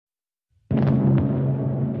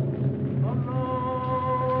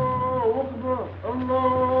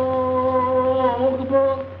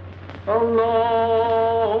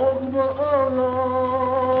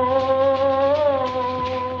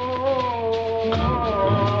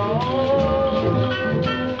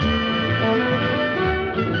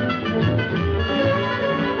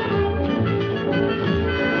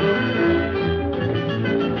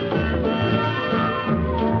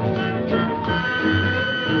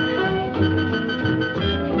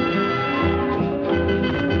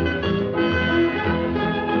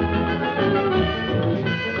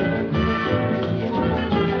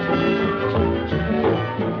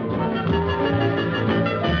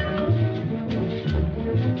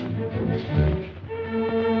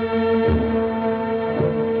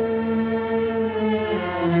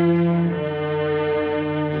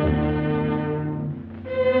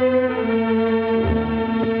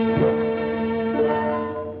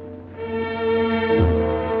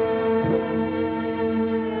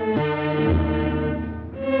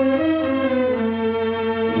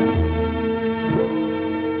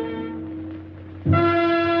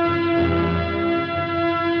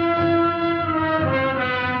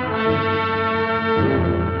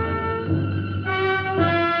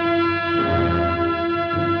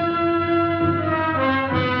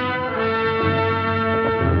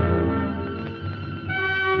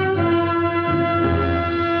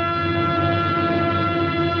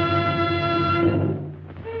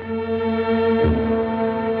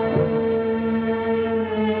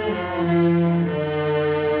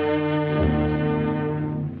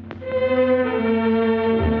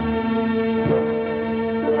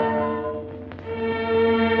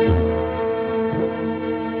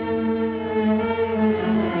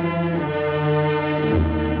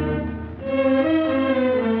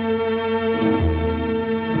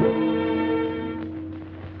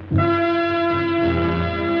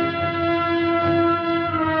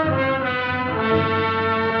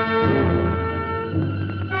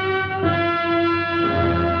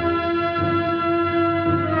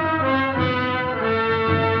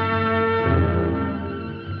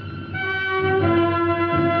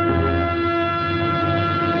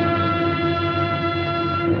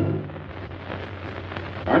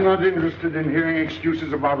I'm not interested in hearing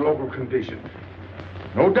excuses about local conditions.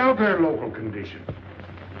 No doubt they're local conditions.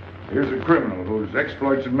 Here's a criminal whose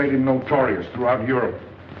exploits have made him notorious throughout Europe.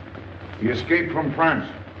 He escaped from France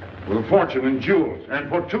with a fortune in jewels, and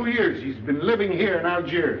for 2 years he's been living here in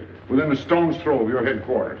Algiers, within a stone's throw of your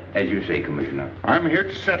headquarters. As you say, Commissioner. I'm here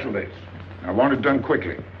to settle this. I want it done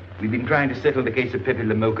quickly. We've been trying to settle the case of Pepe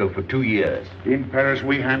le Moko for 2 years. In Paris,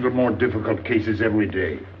 we handle more difficult cases every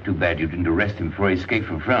day. Too bad you didn't arrest him before he escaped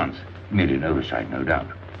from France. Merely an oversight, no doubt.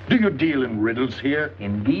 Do you deal in riddles here?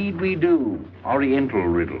 Indeed we do. Oriental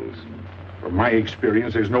riddles. From my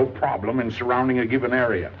experience, there's no problem in surrounding a given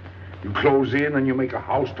area. You close in and you make a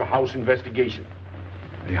house-to-house investigation.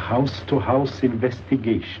 A house-to-house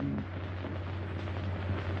investigation.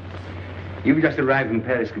 You've just arrived in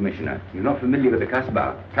Paris, Commissioner. You're not familiar with the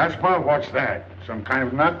Casbah. Casbah? What's that? Some kind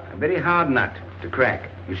of nut? A very hard nut to crack.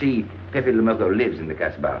 You see, Pepe le Moko lives in the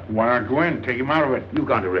Casbah. Why not go in? Take him out of it. You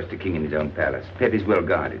can't arrest a king in his own palace. Pepe's well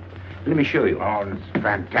guarded. Let me show you. Oh, that's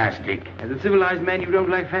fantastic. As a civilized man, you don't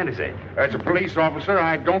like fantasy. As a police officer,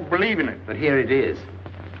 I don't believe in it. But here it is.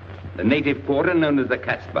 The native quarter known as the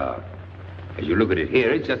Casbah. As you look at it here,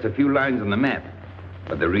 it's just a few lines on the map.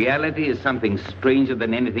 But the reality is something stranger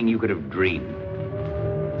than anything you could have dreamed.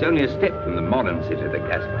 It's only a step from the modern city, the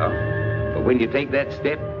Casbah. But when you take that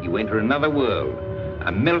step, you enter another world,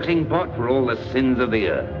 a melting pot for all the sins of the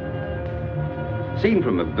earth. Seen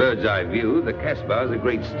from a bird's eye view, the Casbah is a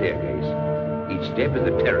great staircase. Each step is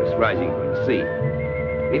a terrace rising from the sea.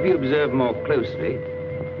 If you observe more closely,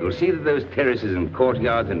 you'll see that those terraces and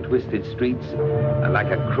courtyards and twisted streets are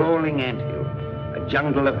like a crawling anthill, a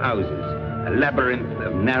jungle of houses, a labyrinth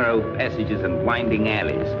of narrow passages and winding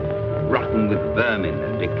alleys, rotten with vermin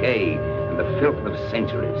and decay and the filth of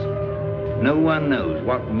centuries. No one knows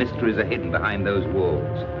what mysteries are hidden behind those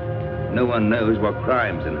walls. No one knows what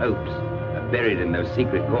crimes and hopes are buried in those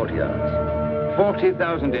secret courtyards.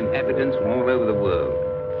 40,000 inhabitants from all over the world.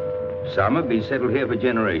 Some have been settled here for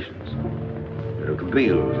generations. There are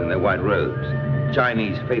Kabyles in their white robes,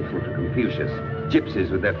 Chinese faithful to Confucius, gypsies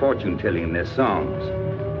with their fortune-telling and their songs.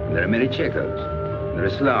 There are many Checos. There are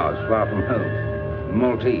Slavs far from home,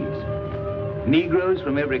 Maltese, Negroes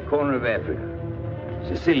from every corner of Africa,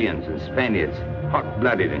 Sicilians and Spaniards,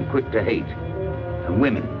 hot-blooded and quick to hate, and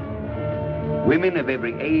women. Women of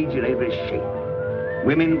every age and every shape.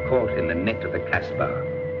 Women caught in the net of the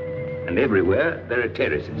Casbah. And everywhere there are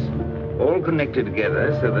terraces, all connected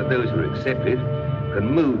together so that those who are accepted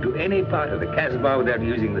can move to any part of the Casbah without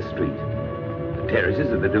using the street. The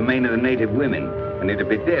terraces are the domain of the native women, and it'd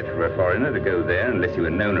be death for a foreigner to go there unless he were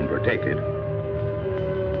known and protected.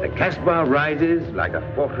 The Casbah rises like a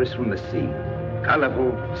fortress from the sea,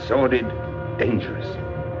 Colorful, sordid, dangerous.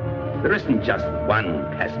 There isn't just one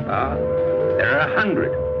Casbah. There are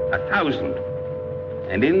 100, 1,000.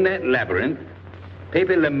 And in that labyrinth,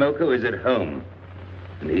 Pepe le Moko is at home.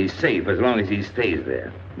 And he's safe as long as he stays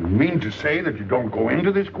there. You mean to say that you don't go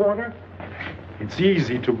into this quarter? It's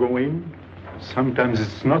easy to go in. Sometimes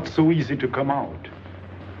it's not so easy to come out.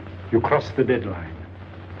 You cross the deadline.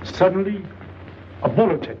 Suddenly, a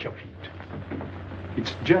bullet at your feet.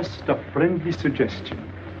 It's just a friendly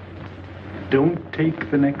suggestion. Don't take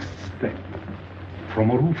the next step.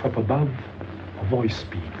 From a roof up above, a voice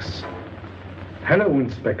speaks. Hello,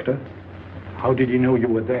 Inspector. How did you know you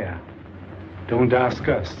were there? Don't ask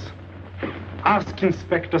us. Ask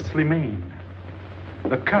Inspector Slimane.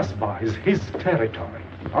 The Casbah is his territory.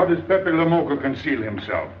 How does Pepe le Moko conceal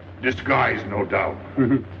himself? Disguised, no doubt.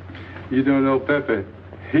 You don't know Pepe.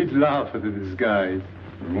 He'd laugh at the disguise.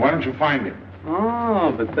 Why don't you find him?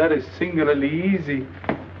 Oh, but that is singularly easy.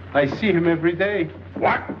 I see him every day.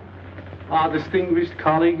 What? Our distinguished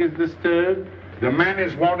colleague is disturbed. The man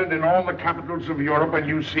is wanted in all the capitals of Europe, and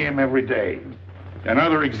you see him every day.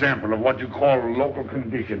 Another example of what you call local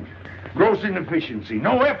conditions. Gross inefficiency,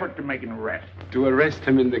 no effort to make an arrest. To arrest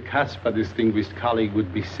him in the Casbah, distinguished colleague,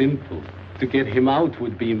 would be simple. To get him out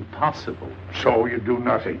would be impossible. So you do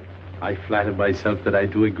nothing. I flatter myself that I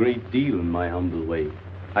do a great deal in my humble way.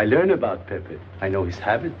 I learn about Pepe. I know his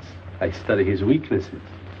habits. I study his weaknesses.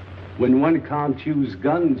 When one can't use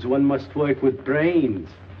guns, one must work with brains.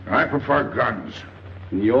 I prefer guns.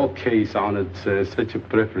 In your case, honored sir, such a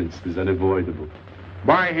preference is unavoidable.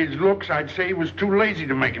 By his looks, I'd say he was too lazy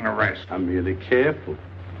to make an arrest. I'm merely careful.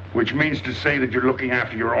 Which means to say that you're looking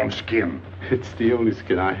after your own skin. It's the only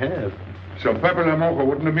skin I have. So Pepe le Moko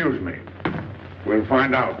wouldn't amuse me. We'll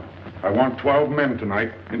find out. I want 12 men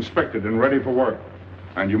tonight, inspected and ready for work.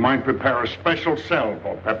 And you might prepare a special cell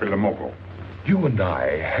for Pepe le Moko. You and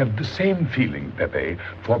I have the same feeling, Pepe,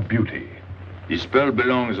 for beauty. This pearl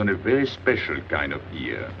belongs on a very special kind of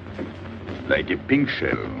ear. Like a pink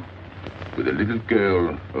shell, with a little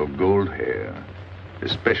curl of gold hair. A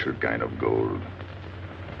special kind of gold.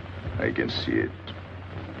 I can see it.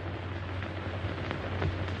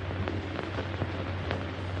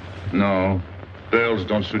 No, pearls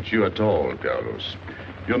don't suit you at all, Carlos.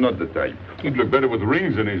 You're not the type. He'd look better with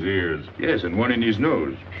rings in his ears. Yes, and one in his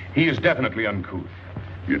nose. He is definitely uncouth.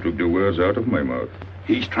 You took the words out of my mouth.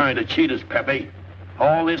 He's trying to cheat us, Pepe.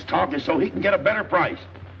 All this talk is so he can get a better price,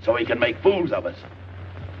 so he can make fools of us.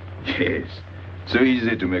 Yes, so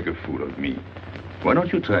easy to make a fool of me. Why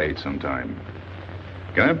don't you try it sometime?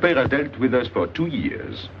 Grandpère has dealt with us for 2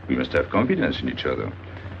 years. We must have confidence in each other.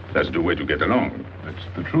 That's the way to get along. That's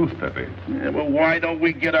the truth, Pepe. Yeah, well, why don't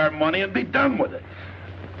we get our money and be done with it?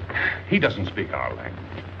 He doesn't speak our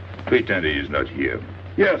language. Pretend he is not here.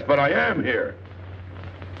 Yes, but I am here.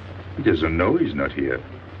 He doesn't know he's not here.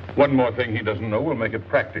 One more thing he doesn't know will make it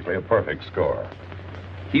practically a perfect score.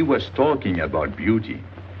 He was talking about beauty.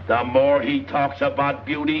 The more he talks about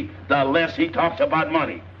beauty, the less he talks about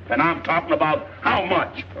money. And I'm talking about how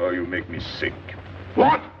much. Oh, you make me sick.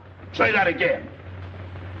 What? Say that again.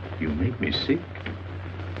 You make me sick?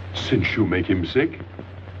 Since you make him sick?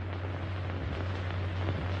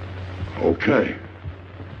 Okay.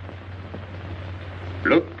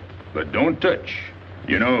 Look, but don't touch.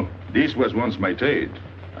 You know, this was once my trade.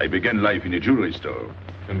 I began life in a jewelry store.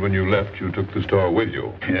 And when you left, you took the store with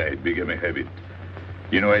you. Yeah, it became a habit.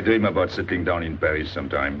 You know, I dream about settling down in Paris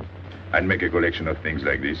sometime. I'd make a collection of things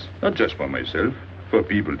like this. Not just for myself, for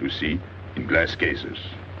people to see, in glass cases.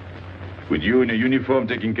 With you in a uniform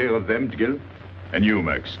taking care of them, Gil? And you,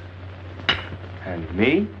 Max? And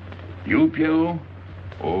me? You, Pierrot?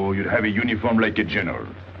 Oh, you'd have a uniform like a general.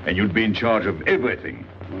 And you'd be in charge of everything.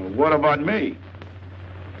 Well, what about me?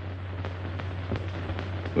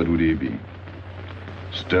 What would he be?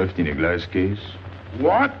 Stuffed in a glass case?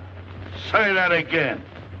 What? Say that again.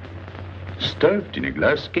 Stuffed in a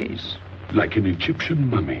glass case? Like an Egyptian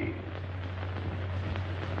mummy.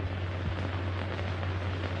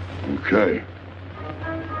 Okay.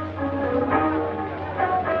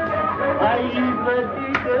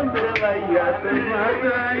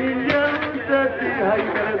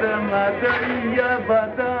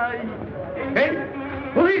 Hey!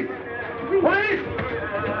 Police! Police!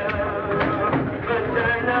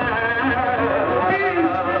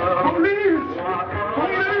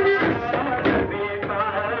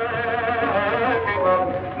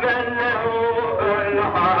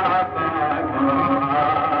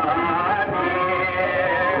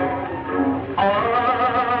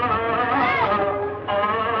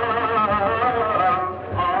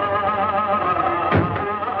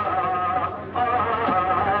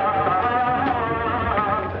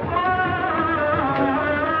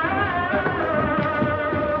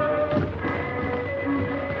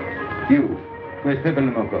 Where's Pepe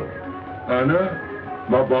le Moko? Anna,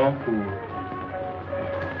 Baba,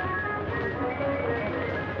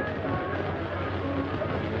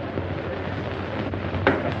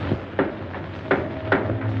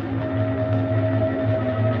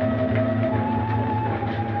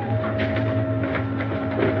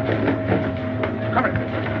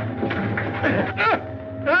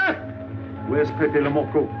 Where's Pepe le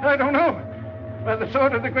Moko? I don't know. By the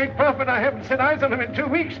sword of the great prophet, I haven't set eyes on him in 2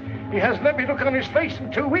 weeks. He hasn't let me look on his face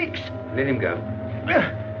in 2 weeks. Let him go.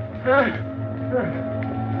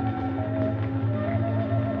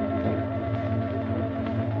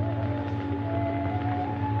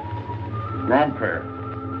 Wrong pair.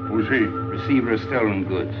 Who's he? Receiver of stolen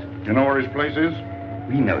goods. You know where his place is?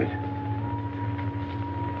 We know it.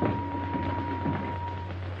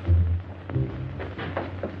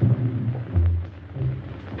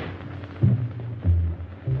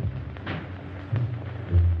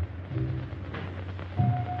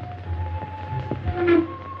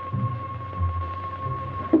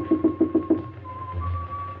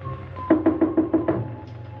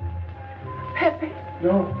 Pepe.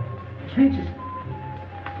 No. Regis.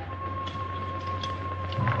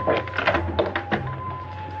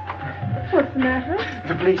 What's the matter?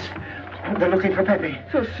 The police. They're looking for Pepe.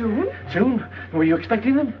 So soon? Soon? Were you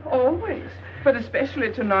expecting them? Always. But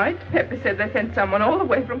especially tonight. Pepe said they sent someone all the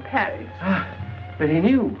way from Paris. Ah, but he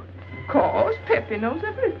knew. Of course, Pepe knows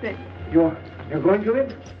everything. You're going to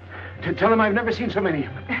him? To tell him I've never seen so many.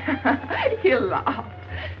 He'll laugh.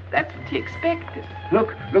 That's what he expected.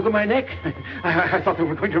 Look at my neck. I thought they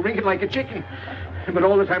were going to wring it like a chicken. But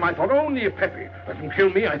all the time I thought only of Pepe. Let them kill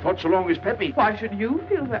me, I thought, so long as Pepe. Why should you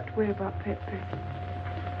feel that way about Pepe?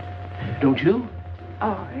 Don't you?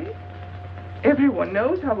 I? Everyone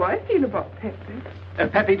knows how I feel about Pepe.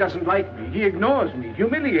 Pepe doesn't like me. He ignores me,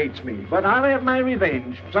 humiliates me. But I'll have my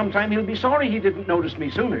revenge. Sometime he'll be sorry he didn't notice me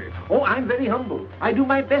sooner. Oh, I'm very humble. I do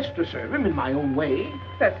my best to serve him in my own way.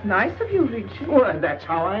 That's nice of you, Regis. Well, that's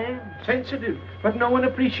how I am. Sensitive. But no one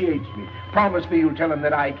appreciates me. Promise me you'll tell him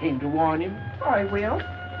that I came to warn him. I will.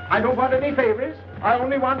 I don't want any favors. I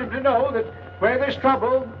only want him to know that where there's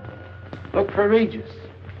trouble, look for Regis.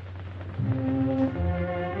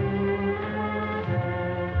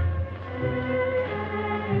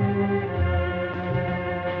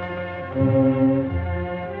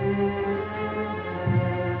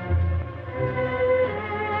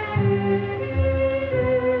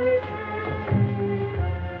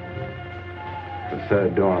 The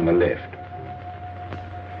third door on the left.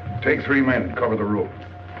 Take 3 men, cover the roof.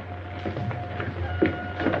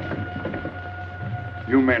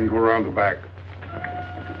 You men go around the back.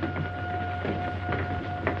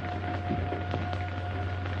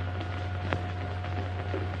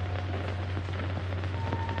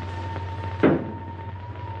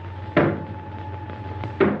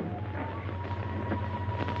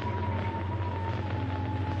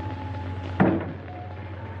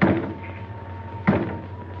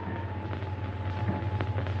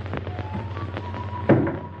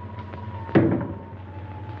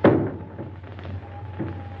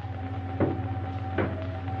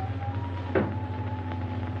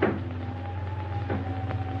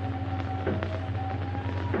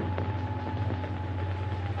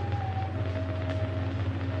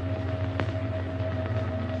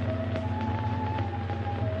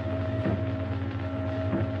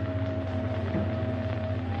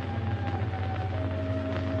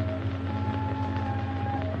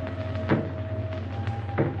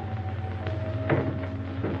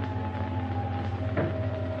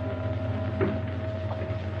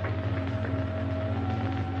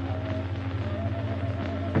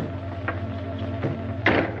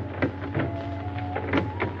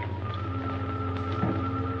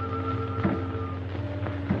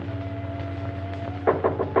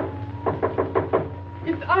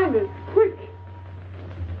 Quick!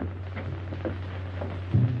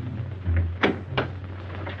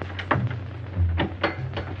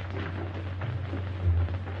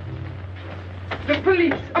 The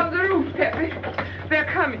police on the roof, Pepe. They're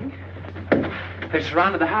coming. They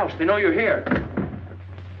surrounded the house. They know you're here.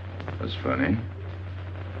 That's funny.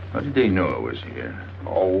 How did they know I was here?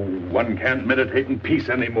 Oh, one can't meditate in peace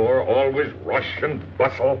anymore. Always rush and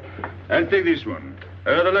bustle. I'll take this one. I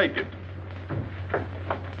rather like it.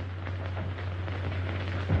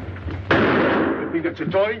 You think it's a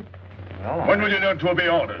toy? Well, When will you learn to obey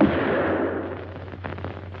orders?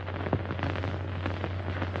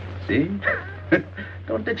 See?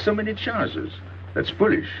 Don't take so many chances. That's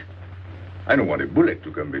foolish. I don't want a bullet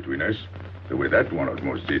to come between us, the way that one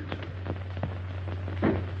almost did.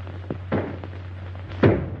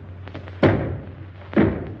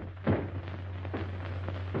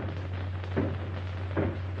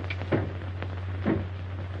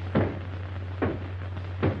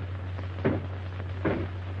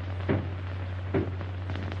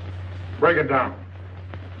 Break it down.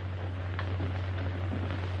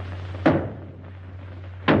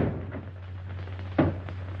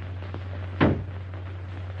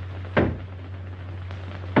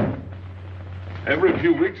 Every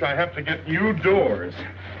few weeks, I have to get new doors.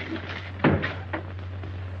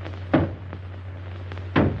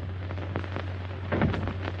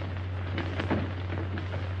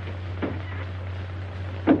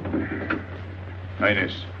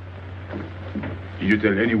 Highness, did you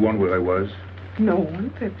tell anyone where I was? No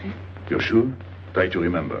one, Pepe. You're sure? Try to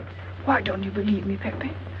remember. Why don't you believe me,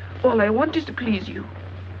 Pepe? All I want is to please you.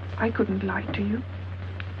 I couldn't lie to you.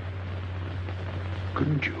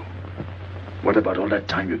 Couldn't you? What about all that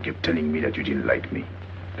time you kept telling me that you didn't like me?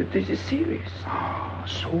 But this is serious. Ah,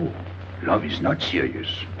 so love is not serious.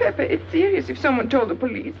 Pepe, it's serious if someone told the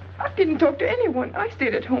police. I didn't talk to anyone. I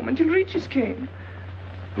stayed at home until Regis came.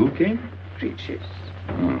 Who came? Regis.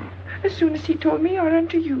 As soon as he told me, I ran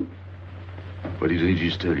to you. What did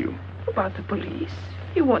Regis tell you? About the police.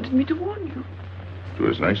 He wanted me to warn you. It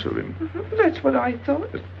was nice of him. That's what I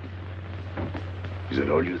thought. Is that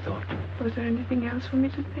all you thought? Was there anything else for me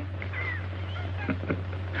to think?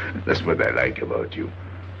 That's what I like about you.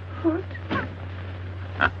 What?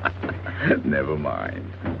 Never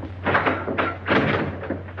mind.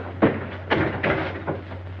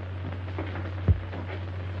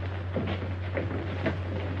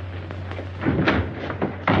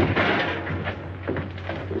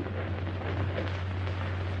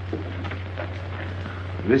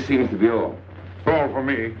 This seems to be all. All for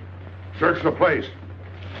me. Search the place.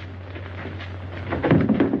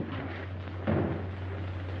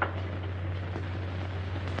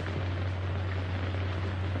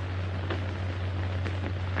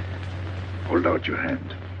 Hold out your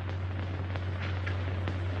hand.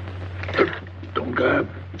 Don't grab.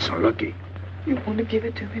 It's unlucky. You want to give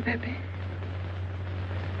it to me, Pepe?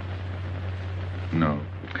 No.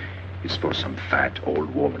 It's for some fat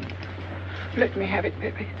old woman. Let me have it,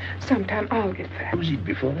 Pepe. Sometime I'll get fat. Use it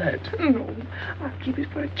before that. No, I'll keep it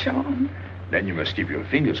for a charm. Then you must keep your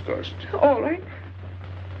fingers crossed. All right.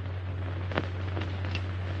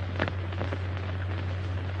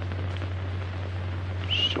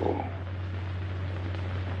 So.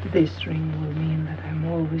 This ring will mean that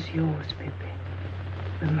I'm always yours, Pepe.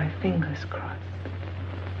 With my fingers crossed.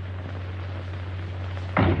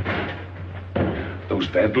 Those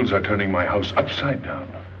vandals are turning my house upside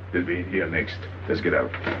down. They'll be in here next. Let's get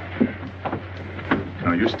out.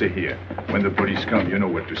 Now, you stay here. When the police come, you know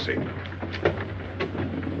what to say.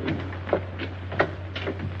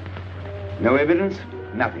 No evidence?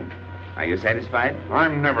 Nothing. Are you satisfied?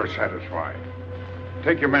 I'm never satisfied.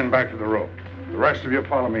 Take your men back to the road. The rest of you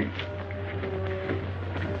follow me.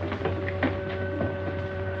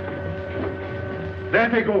 There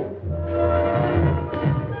they go.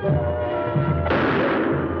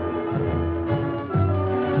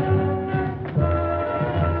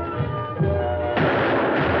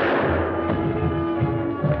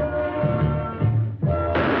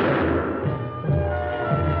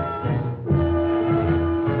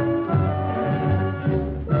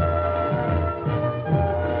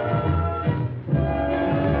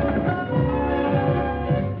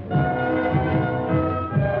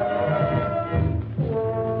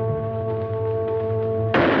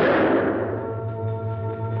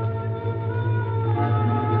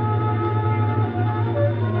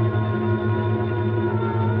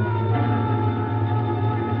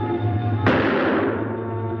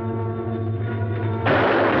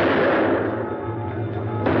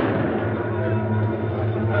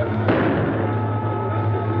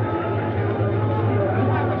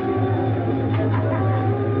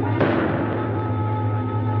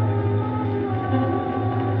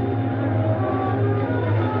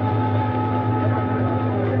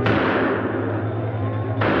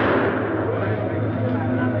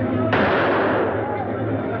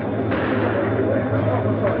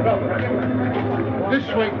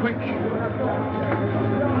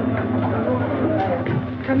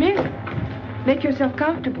 Come in. Make yourself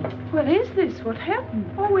comfortable. What is this? What happened?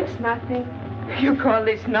 Oh, it's nothing. You call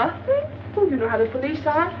this nothing? Oh, you know how the police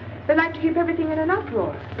are. They like to keep everything in an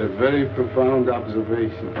uproar. A very profound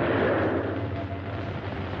observation.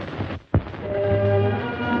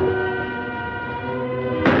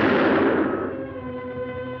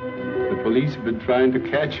 The police have been trying to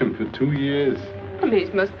catch him for 2 years.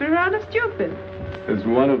 Police must be rather stupid. As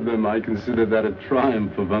one of them, I consider that a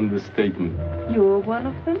triumph of understatement. You're one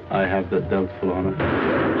of them? I have that doubtful honor.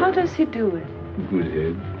 How does he do it? Good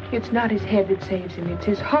head. It's not his head that saves him, it's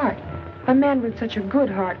his heart. A man with such a good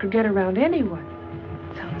heart could get around anyone.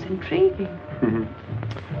 Sounds intriguing.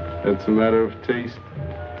 That's a matter of taste.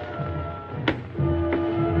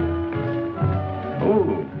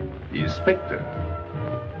 Oh, the inspector.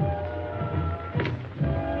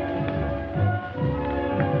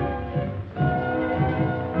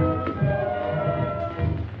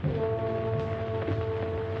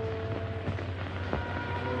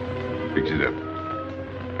 Fix it up.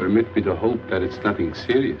 Permit me to hope that it's nothing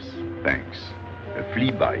serious. Thanks. A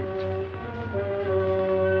flea bite.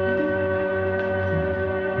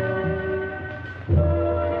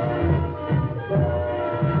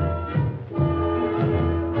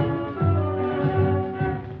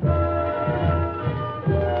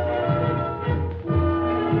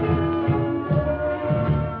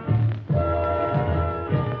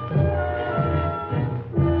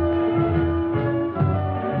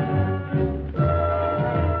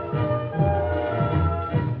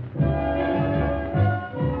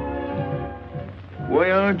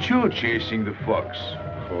 You're chasing the fox.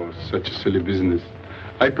 Oh, such a silly business.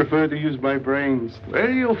 I prefer to use my brains. Well,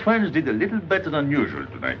 your friends did a little better than usual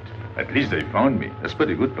tonight. At least they found me. That's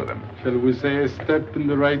pretty good for them. Shall we say a step in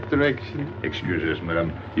the right direction? Excuse us,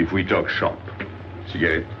 madam, if we talk shop.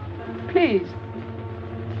 Cigarette? Please.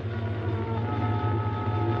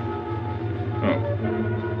 Oh.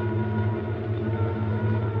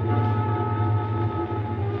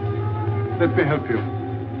 Let me help you.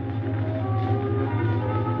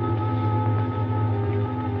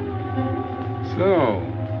 So,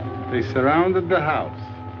 they surrounded the house.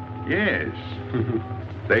 Yes.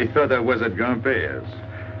 They thought I was at Grandpère's.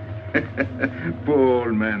 Poor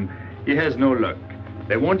old man. He has no luck.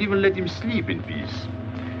 They won't even let him sleep in peace.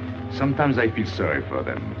 Sometimes I feel sorry for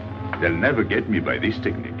them. They'll never get me by this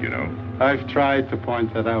technique, you know. I've tried to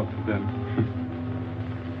point that out to them.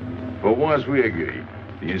 For once we agree,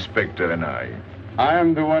 the inspector and I. I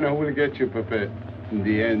am the one who will get you, Pepe, in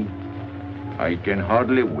the end. I can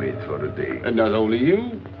hardly wait for the day. And not only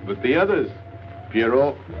you, but the others.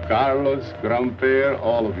 Pierrot, Carlos, Grandpère,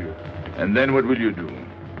 all of you. And then what will you do?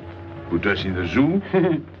 Put us in the zoo?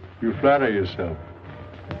 You flatter yourself.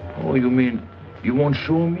 Oh, you mean you won't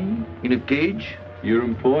show me in a cage? You're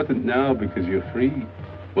important now because you're free.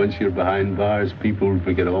 Once you're behind bars, people will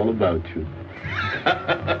forget all about you.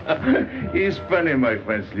 He's funny, my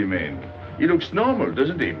friend Slimane. He looks normal,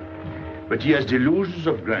 doesn't he? But he has delusions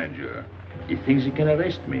of grandeur. He thinks he can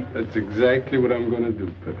arrest me. That's exactly what I'm going to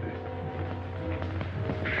do, Pepe.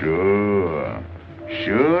 Sure.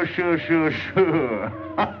 Sure.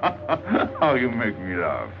 How you make me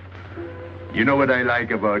laugh. You know what I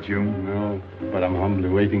like about you? No, but I'm humbly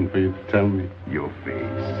waiting for you to tell me. Your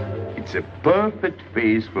face. It's a perfect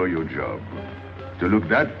face for your job. To look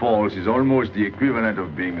that false is almost the equivalent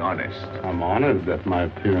of being honest. I'm honored that my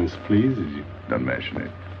appearance pleases you. Don't mention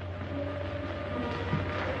it.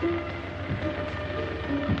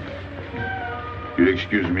 You'll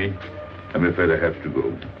excuse me. I'm afraid I have to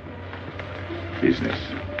go. Business.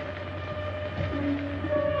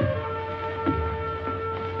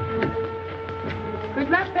 Good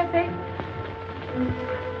luck, Pepe.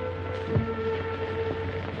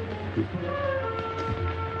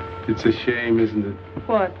 It's a shame, isn't it?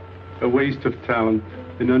 What? A waste of talent,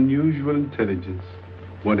 an unusual intelligence.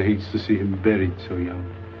 One hates to see him buried so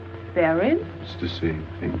young. Buried? It's the same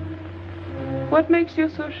thing. What makes you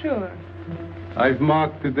so sure? I've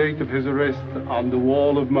marked the date of his arrest on the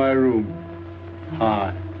wall of my room.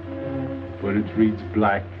 High, where it reads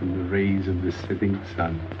black in the rays of the setting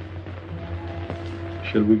sun.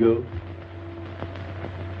 Shall we go?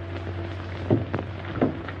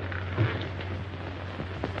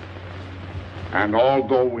 And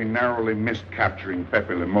although we narrowly missed capturing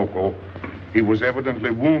Pepe le Moko, he was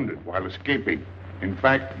evidently wounded while escaping. In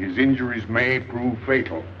fact, his injuries may prove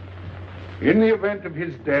fatal. In the event of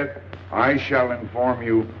his death, I shall inform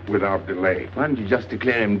you without delay. Why don't you just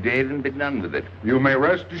declare him dead and be done with it? You may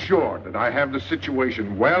rest assured that I have the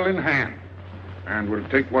situation well in hand and will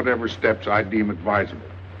take whatever steps I deem advisable.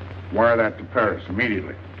 Wire that to Paris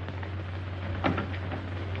immediately.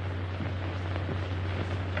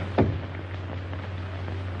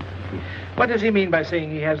 What does he mean by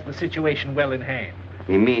saying he has the situation well in hand?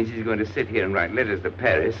 He means he's going to sit here and write letters to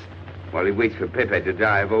Paris while he waits for Pepe to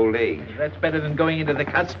die of old age. That's better than going into the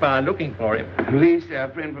Casbah looking for him. At least our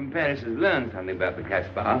friend from Paris has learned something about the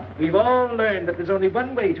Casbah. We've all learned that there's only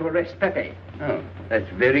one way to arrest Pepe. Oh, that's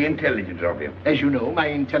very intelligent of you. As you know, my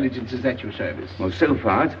intelligence is at your service. Well, so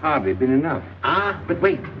far, it's hardly been enough. Ah, but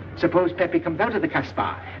wait. Suppose Pepe comes out of the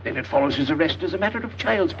Casbah. Then it follows his arrest as a matter of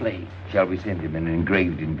child's play. Shall we send him an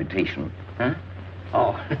engraved invitation? Huh?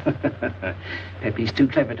 Oh, Pepe's too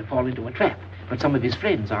clever to fall into a trap, but some of his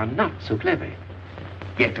friends are not so clever.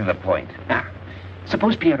 Get to the point. Now,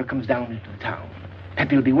 suppose Piero comes down into the town.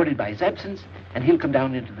 Pepe will be worried by his absence, and he'll come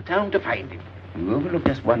down into the town to find him. You overlook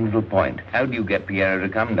just one little point. How do you get Piero to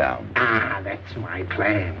come down? Ah, that's my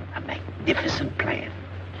plan. A magnificent plan.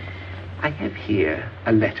 I have here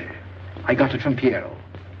a letter. I got it from Piero.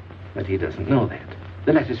 But he doesn't know that.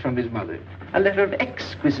 The letter's from his mother. A letter of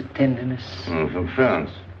exquisite tenderness. From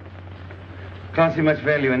France. Can't see much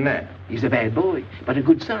value in that. He's a bad boy, but a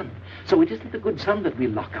good son. So it isn't the good son that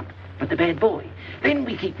we'll lock up, but the bad boy. Then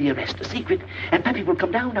we keep the arrest a secret, and Pepe will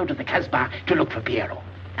come down out of the Casbah to look for Piero.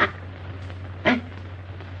 Huh? Huh?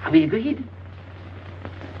 Are we agreed?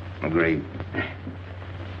 Agreed.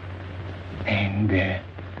 And,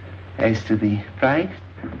 as to the price?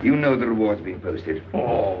 You know the reward's being posted.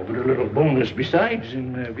 Oh, but a little bonus besides,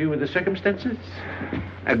 in view of the circumstances.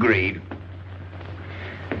 Agreed.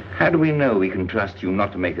 How do we know we can trust you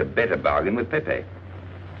not to make a better bargain with Pepe?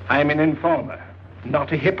 I'm an informer,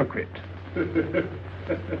 not a hypocrite.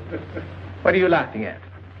 What are you laughing at?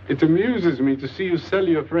 It amuses me to see you sell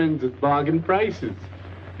your friends at bargain prices.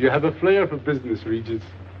 You have a flair for business, Regis.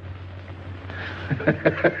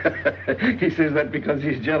 He says that because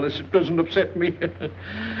he's jealous. It doesn't upset me.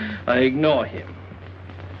 I ignore him.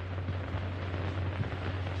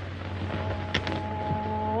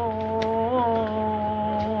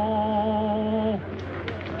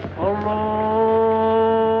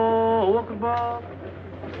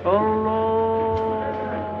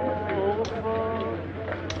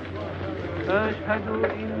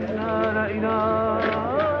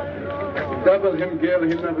 Double him, girl,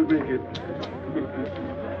 he'll never make it.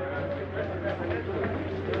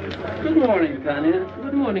 Good morning, Tanya.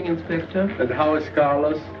 Good morning, Inspector. And how is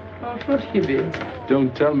Carlos? Oh, forgive.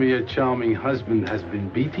 Don't tell me your charming husband has been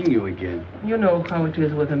beating you again. You know how it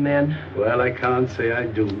is with a man. Well, I can't say I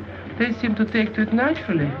do. They seem to take to it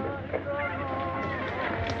naturally.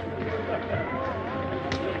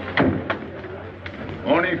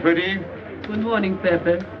 Morning, Freddie. Good morning,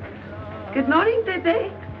 Pepe. Good morning,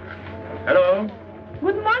 Pepe. Hello.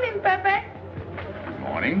 Good morning, Pepe.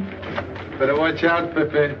 Morning. Better watch out,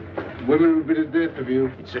 Pepe. Women will be the death of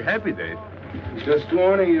you. It's a happy day. Just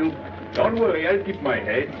warning you. Don't worry, I'll keep my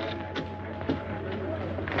head.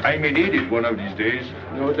 I may need it one of these days.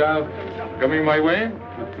 No doubt. Coming my way?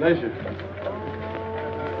 With pleasure.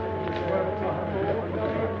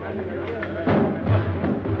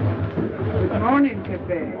 Good morning,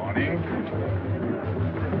 Pepe. Morning.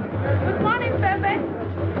 Good morning, Pepe.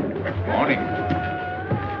 Morning.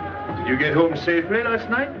 Did you get home safely last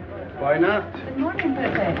night? Why not? Good morning,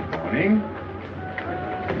 Pepe. Morning.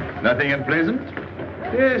 Nothing unpleasant?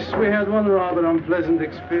 Yes, we had one rather unpleasant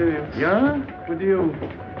experience. Yeah? With you.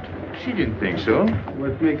 She didn't think so.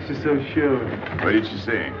 What makes you so sure? What did she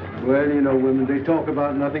say? Well, you know, women, they talk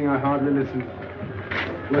about nothing. I hardly listen.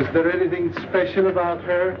 Was there anything special about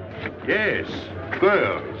her? Yes,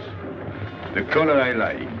 pearls. The color I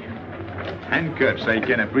like. Handcuffs I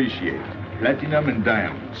can appreciate. Platinum and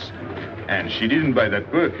diamonds. And she didn't buy that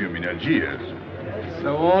perfume in Algiers.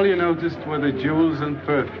 So all you noticed were the jewels and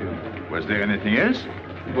perfume. Was there anything else?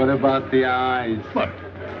 What about the eyes? What?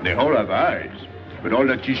 They all have eyes. But all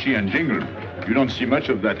that chichi and jingle, you don't see much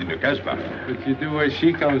of that in the Casbah. But you do where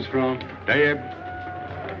she comes from. Tayyip.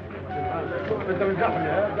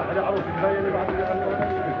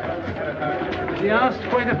 She asked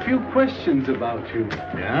quite a few questions about you.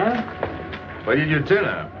 Yeah? What did you tell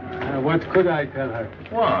her? What could I tell her?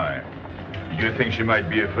 Why? Did you think she might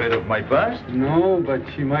be afraid of my past? No, but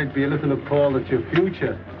she might be a little appalled at your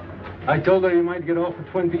future. I told her you might get off for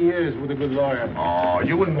 20 years with a good lawyer. Oh,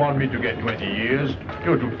 you wouldn't want me to get 20 years.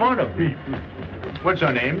 You're too fond of people. What's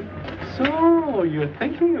her name? So, you're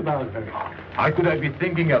thinking about her. How could I be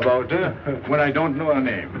thinking about her when I don't know her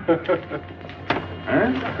name?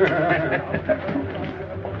 Huh?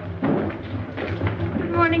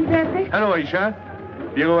 Good morning, Pepe. Hello, Aisha.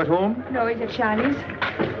 Piero at home? No, he's at Shani's.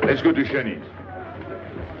 Let's go to Shani's.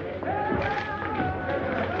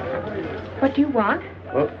 What do you want?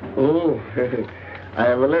 Oh, I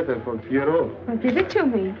have a letter for Piero. Well, give it to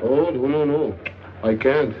me. Oh, no. I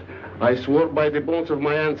can't. I swore by the bones of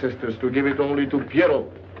my ancestors to give it only to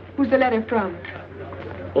Piero. Who's the letter from?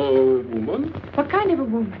 Oh, woman? What kind of a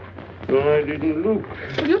woman? No, I didn't look.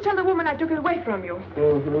 Well, you tell the woman I took it away from you.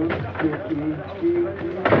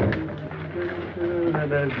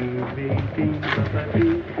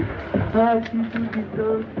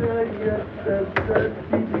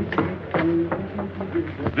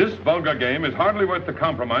 This vulgar game is hardly worth the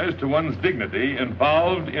compromise to one's dignity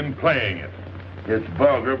involved in playing it. It's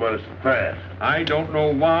vulgar, but it's fast. I don't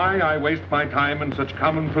know why I waste my time in such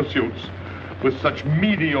common pursuits with such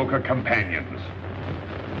mediocre companions.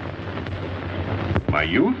 My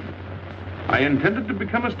youth, I intended to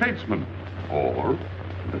become a statesman or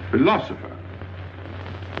a philosopher.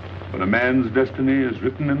 But a man's destiny is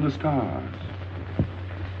written in the stars.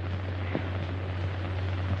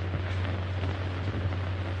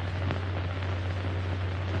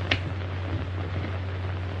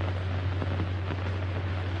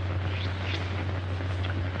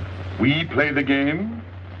 We play the game,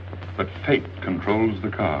 but fate controls the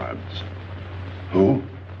cards. Who?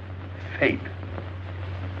 Fate.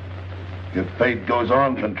 If fate goes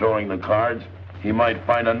on controlling the cards, he might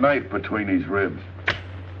find a knife between his ribs.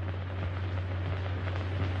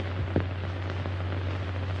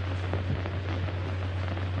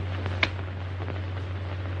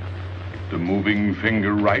 The moving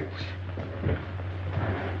finger writes,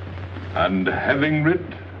 and having writ,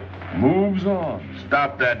 moves on.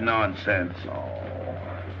 Stop that nonsense. Oh,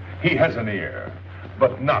 he has an ear,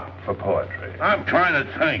 but not for poetry. I'm trying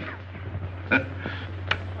to think.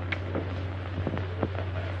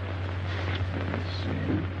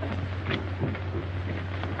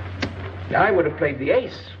 I would have played the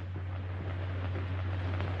ace.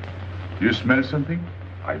 You smell something?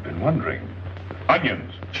 I've been wondering.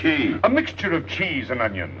 Onions. Cheese. A mixture of cheese and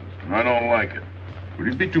onions. I don't like it. Would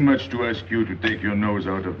it be too much to ask you to take your nose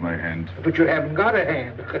out of my hand? But you haven't got a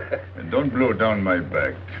hand. And don't blow down my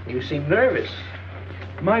back. You seem nervous.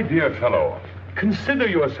 My dear fellow, consider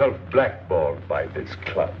yourself blackballed by this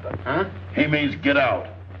club. Huh? He means get out.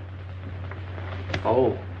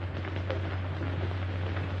 Oh.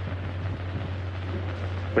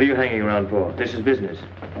 What are you hanging around for? This is business.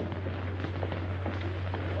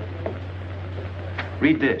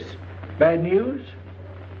 Read this. Bad news?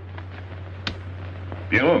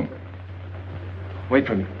 Pierrot. Wait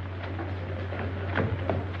for me.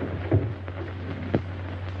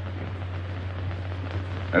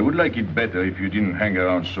 I would like it better if you didn't hang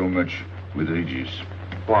around so much with Regis.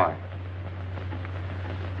 Why?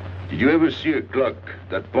 Did you ever see a clock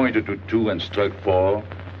that pointed to 2 and struck 4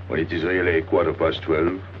 when it is really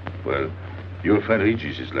 12:15? Well, your friend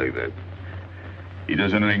Regis is like that. He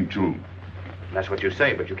doesn't ring true. That's what you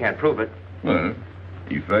say, but you can't prove it. Well,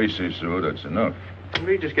 if I say so, that's enough.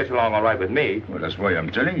 He just gets along all right with me. Well, that's why I'm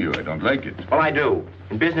telling you I don't like it. Well, I do.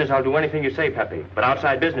 In business, I'll do anything you say, Pepe. But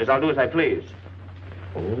outside business, I'll do as I please.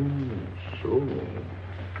 Oh, so.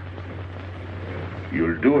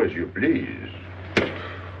 You'll do as you please.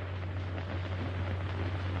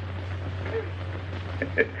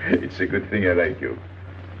 It's a good thing I like you.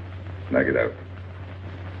 Knock it out.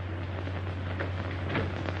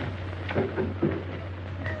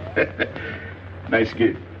 Nice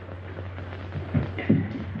kid.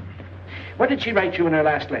 What did she write you in her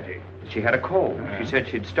last letter? She had a cold. She said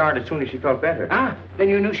she'd start as soon as she felt better. Ah, then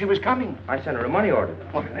you knew she was coming. I sent her a money order.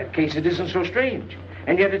 Well, in that case, it isn't so strange.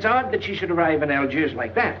 And yet it's odd that she should arrive in Algiers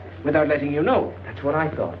like that, without letting you know. That's what I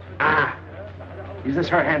thought. Ah, is this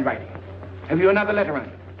her handwriting? Have you another letter on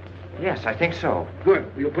it? Yes, I think so.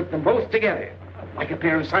 Good. We'll put them both together, like a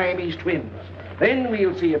pair of Siamese twins. Then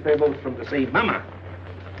we'll see if they're both from the same mama.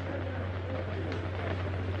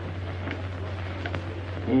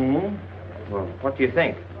 Well, what do you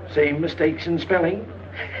think? Same mistakes in spelling.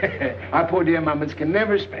 Our poor dear mamas can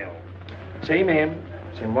never spell. Same M.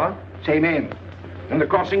 Same what? Same M. And the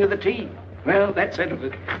crossing of the T. Well, that settles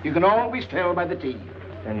it. You can always tell by the T.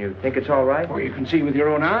 Then you think it's all right? Or you can see with your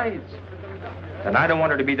own eyes. Then I don't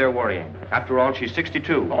want her to be there worrying. After all, she's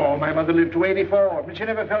 62. Oh, my mother lived to 84, but she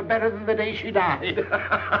never felt better than the day she died.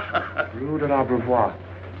 Rue de l'Abreuvoir.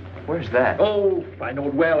 Where's that? Oh, I know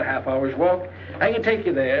it well, half hour's walk. I can take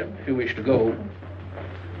you there if you wish to go.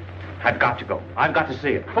 I've got to go. I've got to see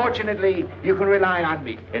it. Fortunately, you can rely on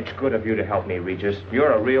me. It's good of you to help me, Regis.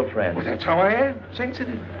 You're a real friend. Well, that's how I am.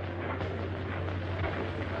 Sensitive.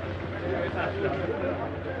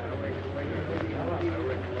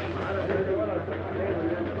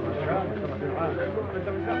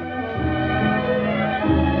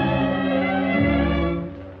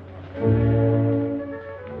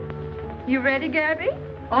 You ready, Gabby?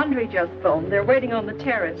 Andre just phoned. They're waiting on the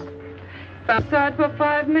terrace. Outside for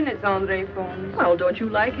 5 minutes, Andre phones. Well, don't you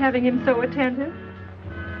like having him so attentive?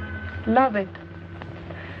 Love it.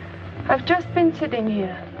 I've just been sitting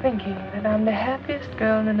here thinking that I'm the happiest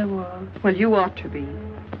girl in the world. Well, you ought to be.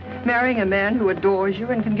 Marrying a man who adores you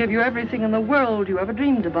and can give you everything in the world you ever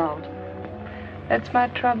dreamed about. That's my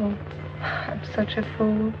trouble. I'm such a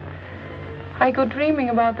fool. I go dreaming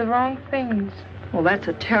about the wrong things. Well, that's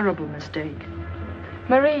a terrible mistake.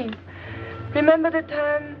 Marie, remember the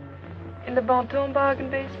time in the Bonton bargain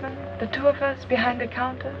basement? The two of us behind the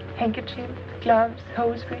counter, handkerchiefs, gloves,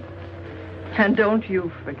 hosiery. And don't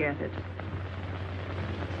you forget it.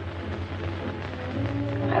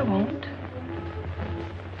 I won't.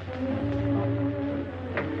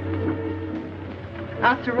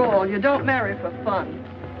 After all, you don't marry for fun.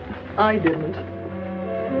 I didn't.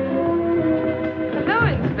 Hello,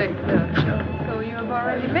 Inspector. So you have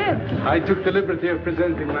already met. I took the liberty of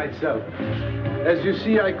presenting myself. As you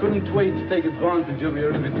see, I couldn't wait to take advantage of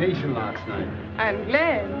your invitation last night. I'm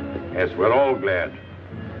glad. Yes, we're all glad.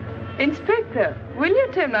 Inspector, will you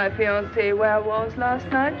tell my fiancé where I was last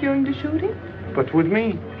night during the shooting? But with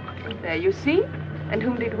me? There you see. And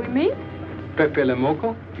whom did we meet? Pepe le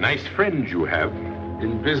Moko? Nice friends you have.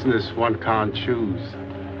 In business, one can't choose.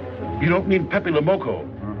 You don't mean Pepe le Moko,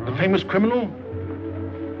 the famous criminal?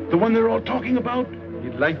 The one they're all talking about?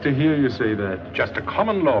 You'd like to hear you say that. Just a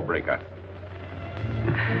common lawbreaker.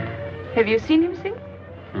 Have you seen him since?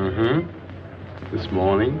 Mm-hmm. This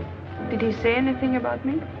morning. Did he say anything about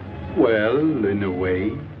me? Well, in a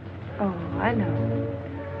way. Oh, I know.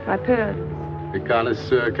 My pearls. The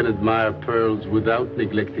connoisseur can admire pearls without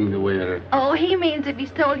neglecting the wearer. Oh, he means if he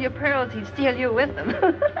stole your pearls, he'd steal you with them.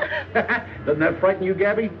 Doesn't that frighten you,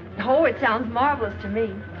 Gabby? Oh, it sounds marvelous to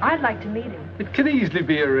me. I'd like to meet him. It can easily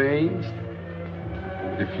be arranged.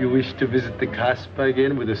 If you wish to visit the Casbah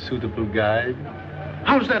again with a suitable guide.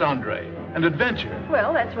 How's that, Andre? An adventure?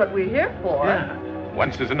 Well, that's what we're here for. Yeah.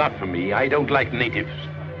 Once is enough for me. I don't like natives.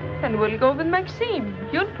 And we'll go with Maxime.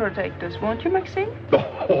 You'll protect us, won't you, Maxime?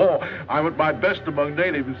 Oh, I'm at my best among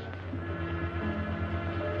natives.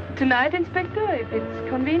 Tonight, Inspector, if it's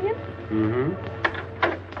convenient? Mm-hmm.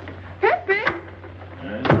 Pepe!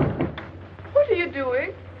 What are you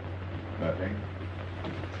doing? Nothing.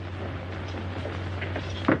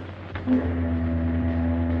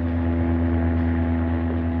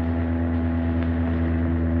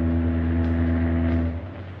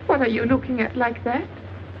 What are you looking at like that?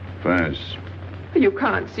 France. You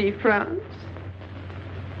can't see France.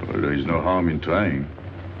 Well, there is no harm in trying.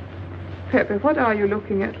 Pepe, what are you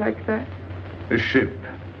looking at like that? A ship.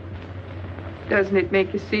 Doesn't it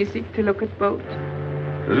make you seasick to look at boats?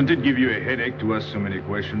 Doesn't it give you a headache to ask so many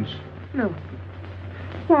questions? No.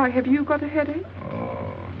 Why, have you got a headache?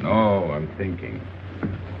 Oh, no, I'm thinking.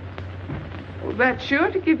 Well, that's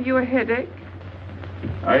sure to give you a headache.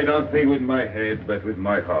 I don't think with my head, but with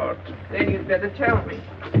my heart. Then you'd better tell me.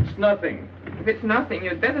 It's nothing. If it's nothing,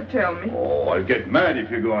 you'd better tell me. Oh, I'll get mad if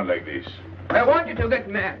you go on like this. I want you to get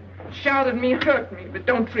mad. Shout at me, hurt me, but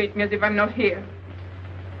don't treat me as if I'm not here.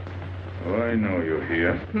 Oh, I know you're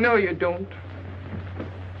here. No, you don't.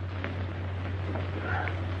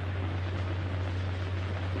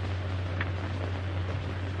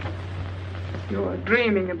 You're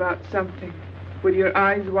dreaming about something with your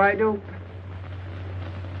eyes wide open.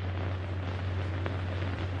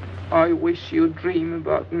 I wish you'd dream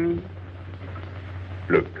about me.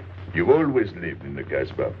 Look, you've always lived in the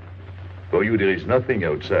Casbah. For you, there is nothing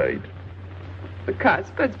outside. The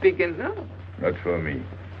Casbah's big enough. Not for me.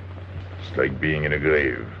 It's like being in a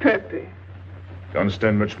grave. Pepe, Can't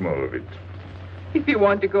stand much more of it. if you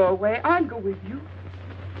want to go away, I'll go with you.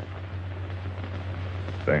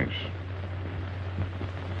 Thanks.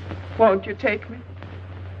 Won't you take me?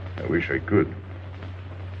 I wish I could.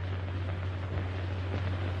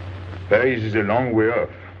 Paris is a long way off.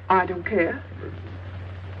 I don't care.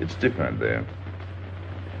 It's different there.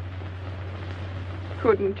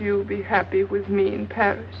 Couldn't you be happy with me in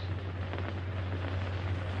Paris?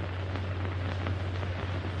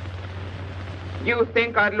 You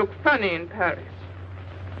think I'd look funny in Paris?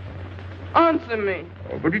 Answer me.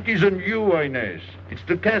 Oh, but it isn't you, Inez. It's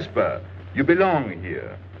the Casbah. You belong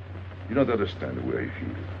here. You don't understand the way I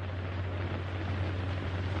feel.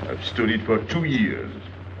 I've stood it for 2 years.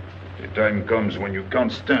 The time comes when you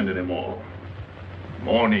can't stand anymore.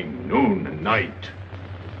 Morning, noon, and night.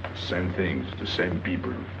 Same things, the same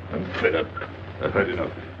people. I'm fed up. I've had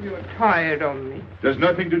enough. You're tired of me. There's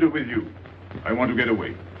nothing to do with you. I want to get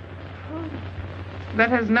away. That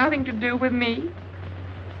has nothing to do with me.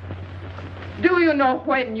 Do you know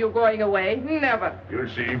when you're going away? Never. You'll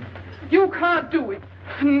see. You can't do it.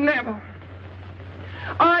 Never.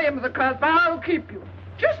 I am the Casbah. I'll keep you.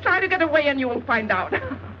 Just try to get away and you'll find out.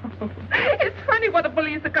 It's funny what the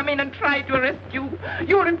police have come in and tried to arrest you.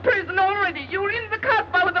 You're in prison already. You're in the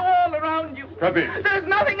Casbah with a wall around you. Stop it. There's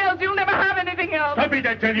nothing else. You'll never have anything else. Stop it,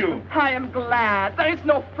 I tell you. I am glad. There is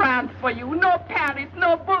no France for you. No Paris.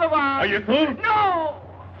 No Boulevard. Are you through? No.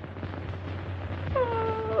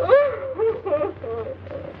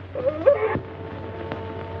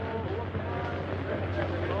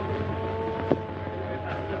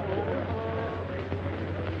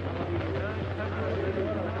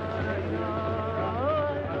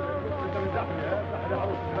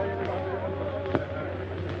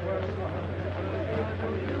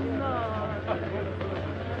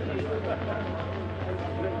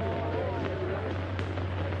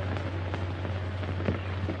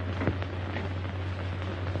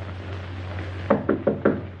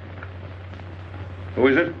 Who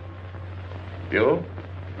is it? You?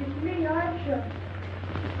 It's me, Archer.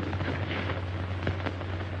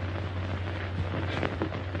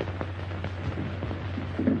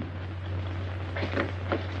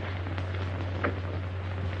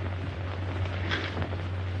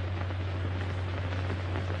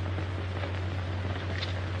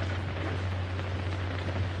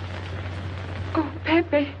 Oh,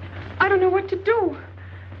 Pepe, I don't know what to do.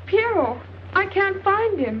 Piero, I can't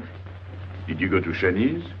find him. Did you go to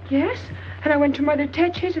Chinese? Yes, and I went to Mother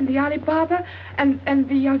Tetch's and the Alibaba and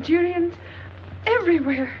the Algerians.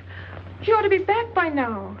 Everywhere. He ought to be back by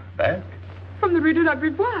now. Back? From the Rue de la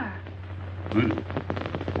Brivoire.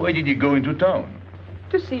 Why did he go into town?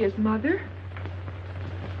 To see his mother.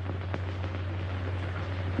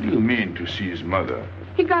 What do you mean, to see his mother?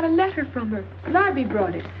 He got a letter from her. Larby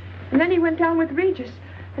brought it. And then he went down with Regis.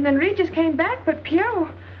 And then Regis came back, but Piero...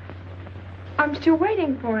 I'm still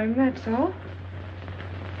waiting for him, that's all.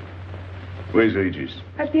 Where's Regis?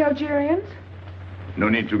 At the Algerians? No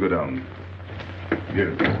need to go down.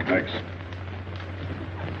 Here, thanks.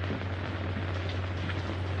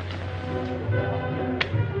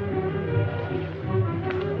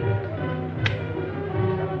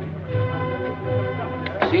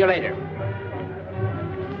 See you later.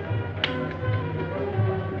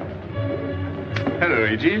 Hello,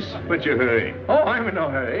 Regis. What's your hurry? Oh, I'm in no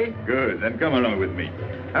hurry. Good, then come along with me.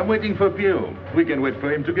 I'm waiting for Piero. We can wait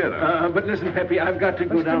for him together. But listen, Pepe, I've got to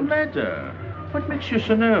go What's down. What's the matter? What makes you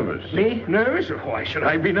so nervous? Me? Nervous? Why should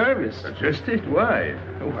I be nervous? Just it. Why?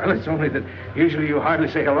 Well, it's only that usually you hardly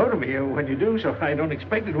say hello to me when you do, so I don't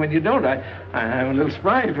expect it when you don't. I'm a little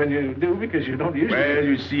surprised when you do because you don't usually... Well,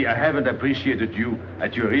 you see, I haven't appreciated you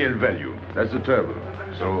at your real value. That's the trouble.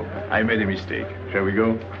 So I made a mistake. Shall we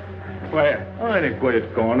go? Where? Oh, in a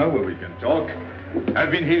quiet corner where we can talk.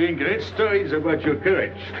 I've been hearing great stories about your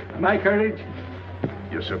courage. My courage?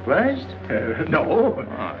 You're surprised? No.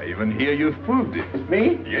 Even here you've proved it.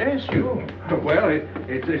 Me? Yes, you. Well,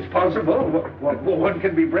 it's possible. One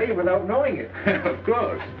can be brave without knowing it. Of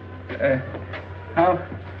course.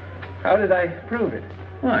 How did I prove it?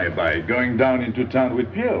 Why, by going down into town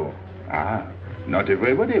with Piero. Not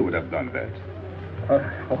everybody would have done that.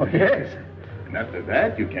 Oh, yes. And after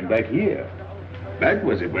that, you came back here. That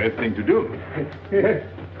was a brave thing to do. Yes,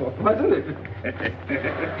 wasn't it?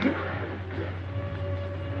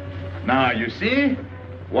 Now, you see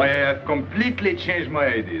why I have completely changed my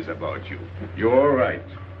ideas about you. You're right.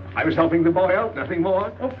 I was helping the boy out, nothing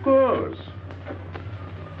more. Of course.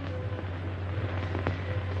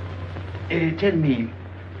 Tell me,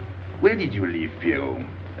 where did you leave Piero?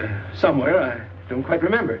 Somewhere, I don't quite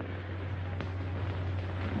remember.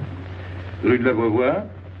 Rue de la Beauvoir?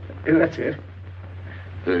 That's it.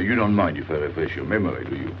 You don't mind if I refresh your memory,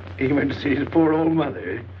 do you? He went to see his poor old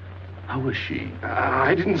mother. How was she?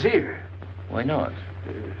 I didn't see her. Why not?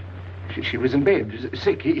 She was in bed,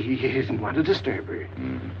 sick. He didn't want to disturb her.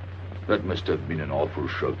 That must have been an awful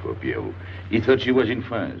shock for Piero. He thought she was in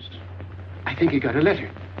France. I think he got a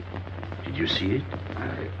letter. Did you see it?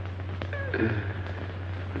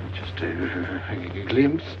 Just a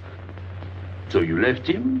glimpse. So you left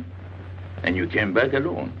him, and you came back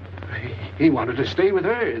alone? He wanted to stay with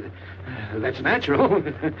her. That's natural.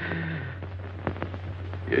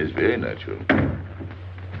 Yes, very natural.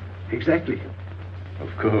 Exactly. Of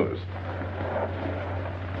course.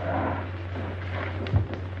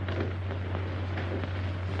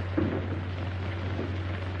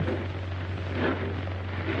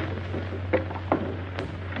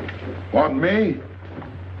 Want me?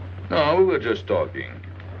 No, we were just talking.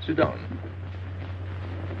 Sit down.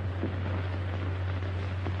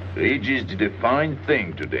 Regis did a fine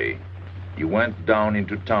thing today. You went down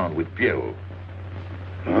into town with Piero.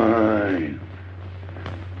 Fine.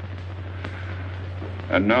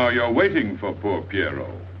 And now you're waiting for poor Piero.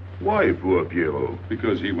 Why poor Piero?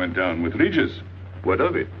 Because he went down with Regis. What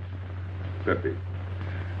of it? Pepe.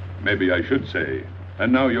 Maybe I should say,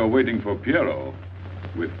 and now you're waiting for Piero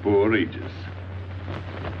with poor Regis.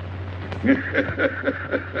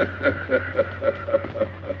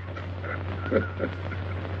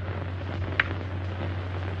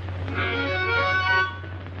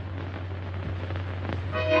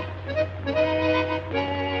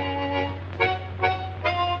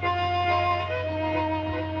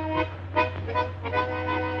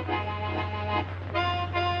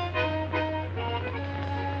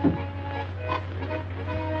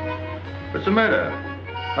 What's the matter?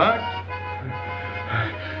 Hot?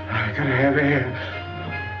 I gotta have air.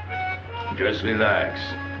 Just relax.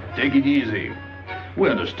 Take it easy. We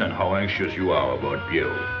understand how anxious you are about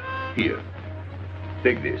Piero. Here,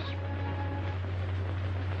 take this.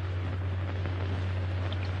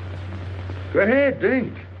 Go ahead,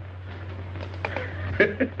 drink.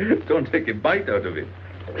 Don't take a bite out of it.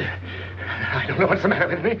 I don't know what's the matter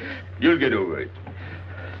with me. You'll get over it.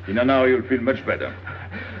 In an hour, you'll feel much better.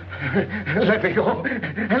 Let me go.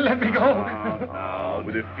 Let me go.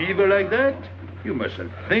 With a fever like that, you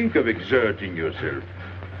mustn't think of exerting yourself.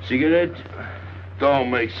 Cigarette? Don't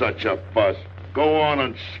make such a fuss. Go on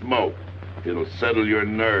and smoke. It'll settle your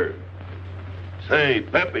nerve. Say,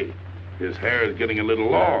 Pepe, his hair is getting a little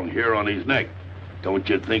long here on his neck. Don't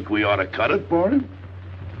you think we ought to cut it for him?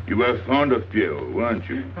 You were fond of Pierrot, weren't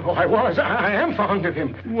you? Oh, I was. I am fond of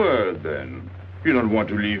him. Well, then, you don't want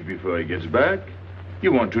to leave before he gets back.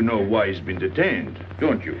 You want to know why he's been detained,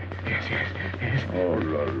 don't you? Yes. Oh,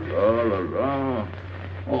 la, la, la, la.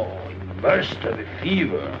 Oh, he must have a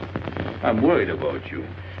fever. I'm worried about you.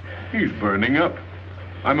 He's burning up.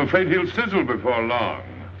 I'm afraid he'll sizzle before long.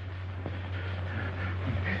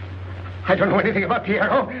 I don't know anything about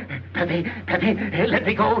Pierrot. Pepe, let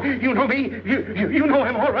me go. You know me. You know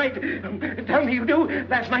him, all right. Tell me you do.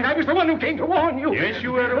 Last night I was the one who came to warn you. Yes,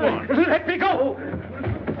 you were the one. Let me go.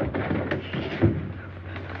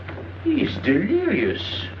 He's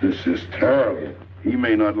delirious. This is terrible. He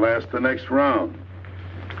may not last the next round.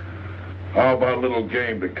 How about a little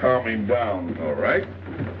game to calm him down, all right?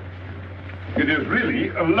 It is really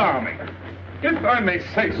alarming. If I may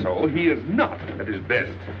say so, he is not at his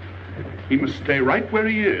best. He must stay right where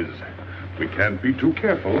he is. We can't be too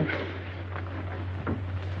careful.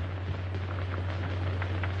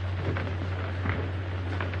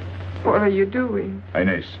 What are you doing?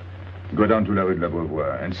 Inés, go down to la rue de la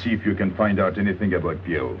Beauvoir and see if you can find out anything about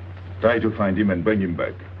Pierrot. Try to find him and bring him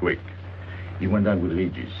back, quick. He went down with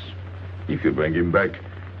Regis. If you bring him back,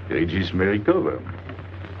 Regis may recover.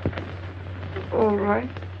 All right.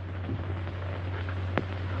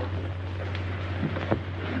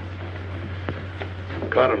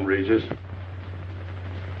 Cut him, Regis.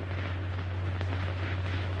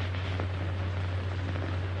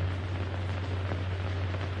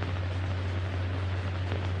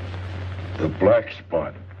 The black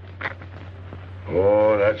spot.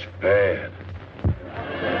 Oh, that's bad.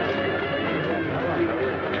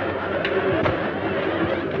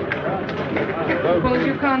 Suppose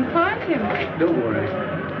you can't find him. Don't worry.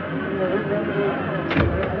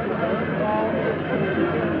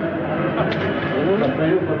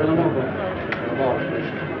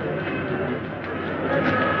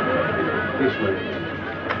 This way.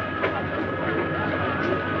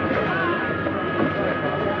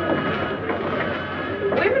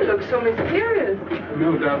 Women look so mysterious.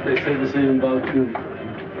 No doubt they say the same about you.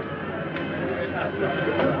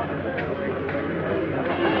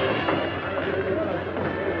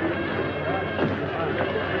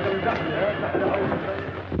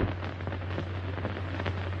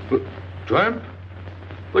 Tramp?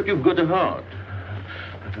 But you've got a heart.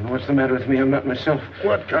 I don't know what's the matter with me. I'm not myself.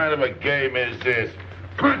 What kind of a game is this?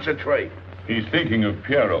 Concentrate. He's thinking of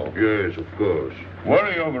Pierrot. Yes, of course.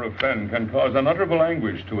 Worry over a friend can cause unutterable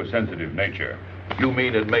anguish to a sensitive nature. You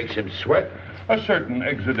mean it makes him sweat? A certain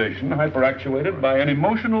exudation hyperactuated by an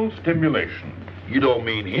emotional stimulation. You don't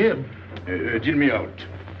mean him? Deal me out.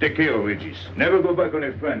 Take care of Regis. Never go back on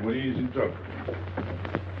a friend when he is in trouble.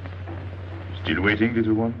 Still waiting,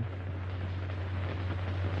 little one?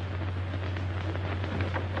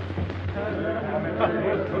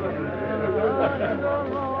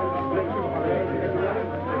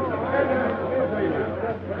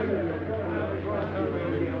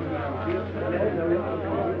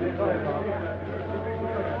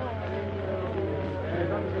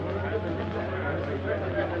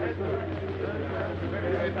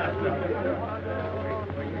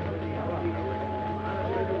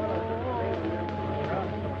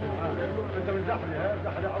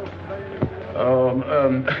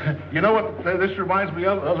 You know what this reminds me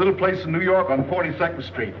of? A little place in New York on 42nd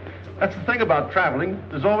Street. That's the thing about traveling.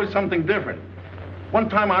 There's always something different. One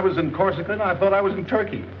time I was in Corsica and I thought I was in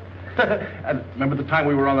Turkey. And remember the time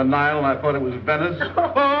we were on the Nile and I thought it was Venice?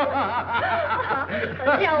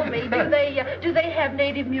 Tell me, do they have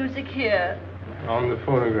native music here? On the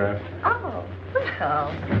phonograph. Oh,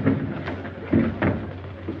 well.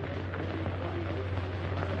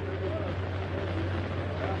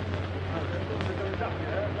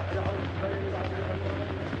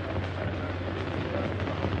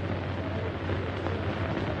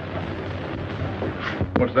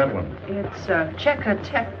 What's that one? It's Cheka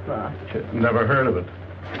Tekla. Never heard of it.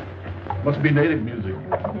 Must be native music.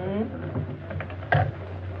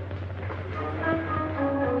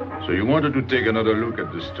 So you wanted to take another look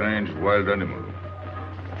at the strange wild animal.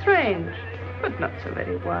 Strange, but not so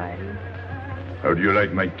very wild. How do you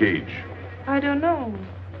like my cage? I don't know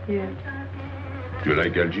yet. Do you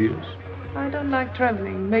like Algiers? I don't like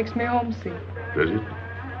traveling. It makes me homesick. Does it?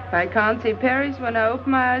 If I can't see Paris when I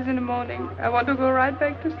open my eyes in the morning, I want to go right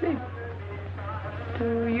back to sleep.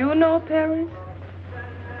 Do you know Paris?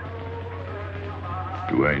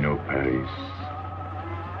 Do I know Paris?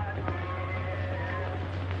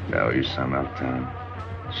 La rue Saint-Martin.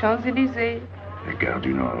 Champs-Élysées. La Gare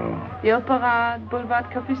du Nord. The Opera, Boulevard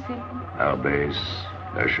Capucine. Arbès.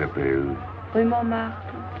 La Chapelle. Rue Montmartre.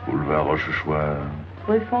 Boulevard Rochechouart.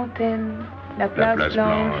 Rue Fontaine. La La Place, Place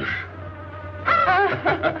Blanche.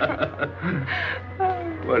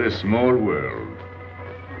 What a small world.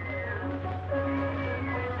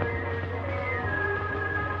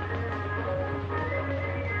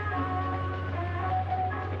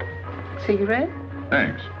 Cigarette?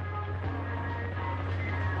 Thanks.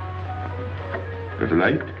 Got a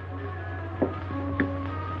light?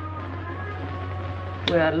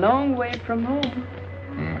 We're a long way from home.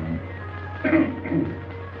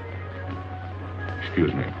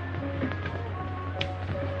 Excuse me.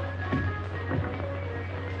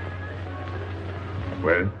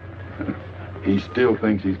 Well? He still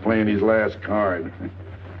thinks he's playing his last card.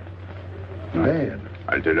 Bad.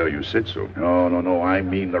 I'll tell her you said so. No. I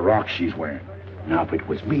mean the rock she's wearing. Now, if it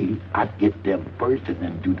was me, I'd get them first and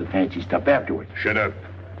then do the fancy stuff afterwards. Shut up.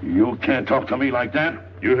 You can't talk to me like that.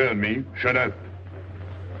 You heard me. Shut up.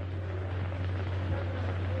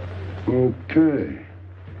 Okay.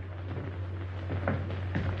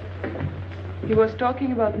 He was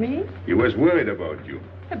talking about me? He was worried about you.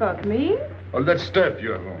 About me? All that stuff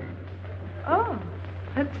you have on. Oh,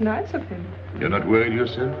 that's nice of him. You're not worried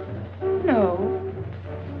yourself? No.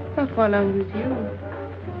 Not while I'm with you.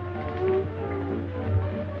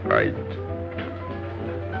 Right.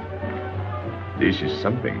 This is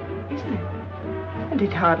something. Isn't it? And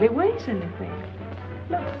it hardly weighs anything.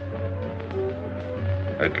 Look.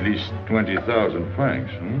 At least 20,000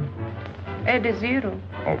 francs, Add a zero.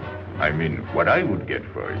 Oh, I mean, what I would get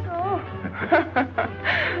for it. Oh.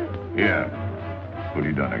 Here. Put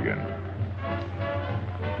it on again.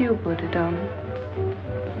 You put it on.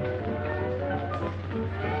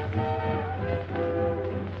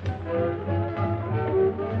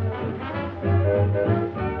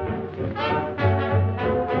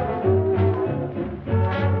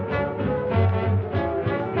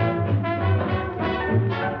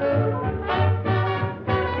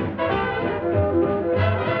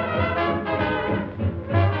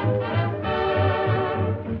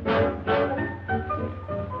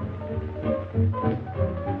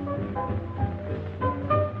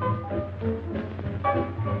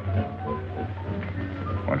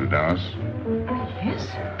 Want to dance? Yes.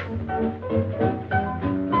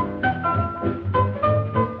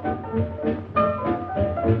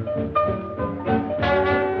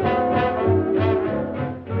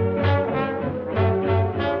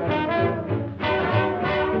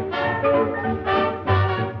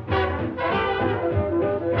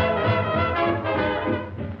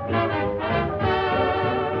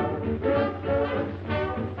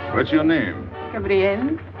 What's your name?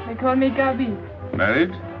 Gabrielle. They call me Gabi.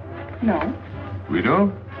 Married? No.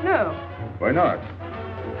 Widow? No. Why not?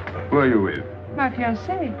 Who are you with? My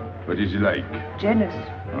fiancé. What is he like? Jealous.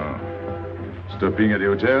 Oh. Stopping at the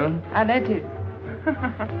hotel? I let it.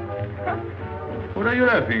 What are you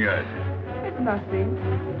laughing at? It's nothing.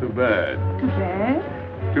 Too bad. Too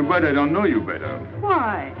bad? Too bad I don't know you better.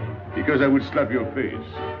 Why? Because I would slap your face.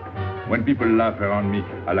 When people laugh around me,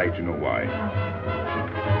 I like to know why.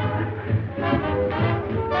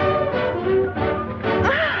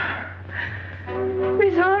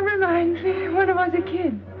 This all reminds me when I was a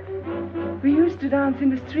kid. We used to dance in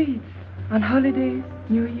the streets on holidays,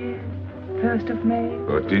 New Year, 1st of May.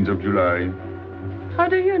 14th of July. How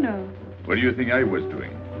do you know? What do you think I was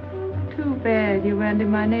doing? Too bad you weren't in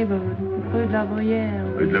my neighborhood, Rue de la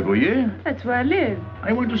Bruyère. Rue de la Bruyère? That's where I live.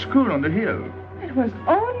 I went to school on the hill. It was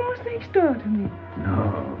almost next door to me.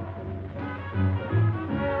 No.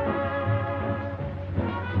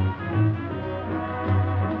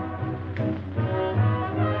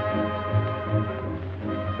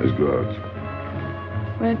 Let's go out.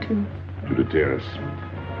 Where to? To the terrace.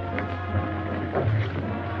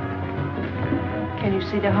 Can you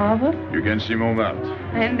see the harbor? You can see Montmartre.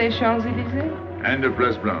 And the Champs-Élysées? And the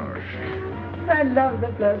Place Blanche. I love the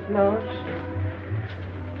Place Blanche.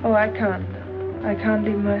 Oh, I can't. I can't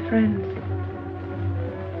leave my friends.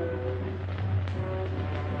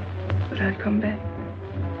 But I'll come back.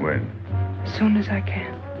 When? As soon as I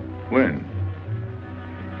can. When?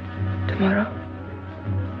 Tomorrow.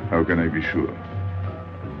 How can I be sure?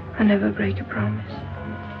 I never break a promise.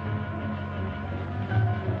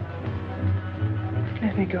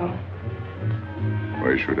 Let me go.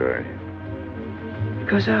 Why should I?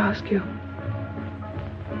 Because I ask you.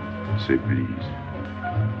 Say please.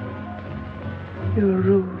 You're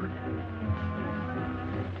rude.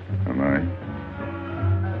 Am I?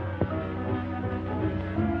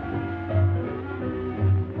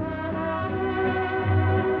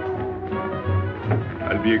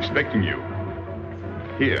 I'll be expecting you.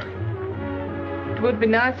 Here. It would be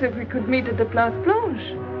nice if we could meet at the Place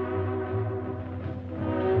Blanche.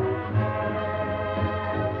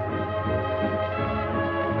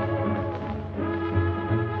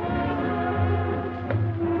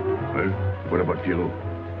 Well, what about Pierrot?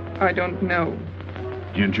 I don't know.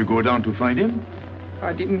 Didn't you go down to find him?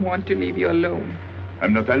 I didn't want to leave you alone.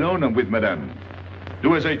 I'm not alone, I'm with Madame.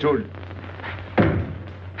 Do as I told.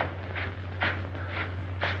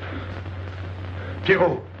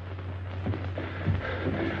 Pierrot!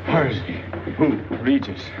 Where is he? Who?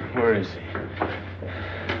 Regis. Where is he?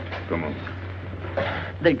 Come on.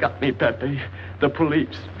 They got me, Pepe. The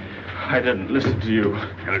police. I didn't listen to you.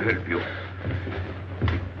 I'll help you.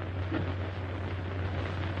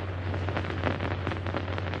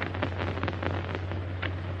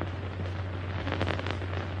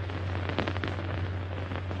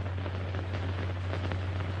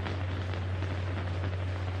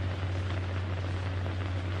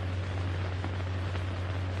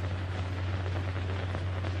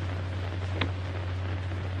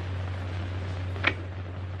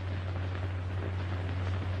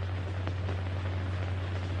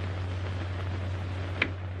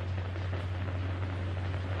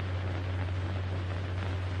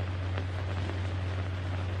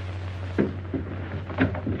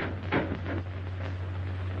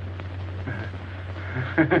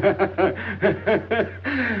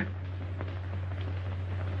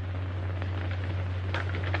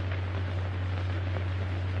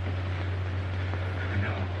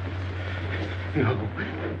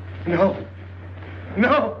 No.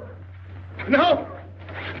 No. No.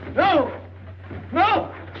 No.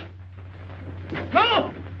 No.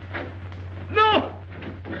 No. No.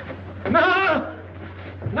 No.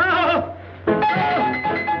 No.